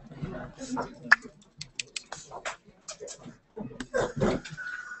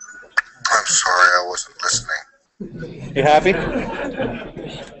 You happy? I'm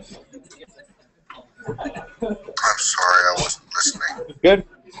sorry, I wasn't listening. Good.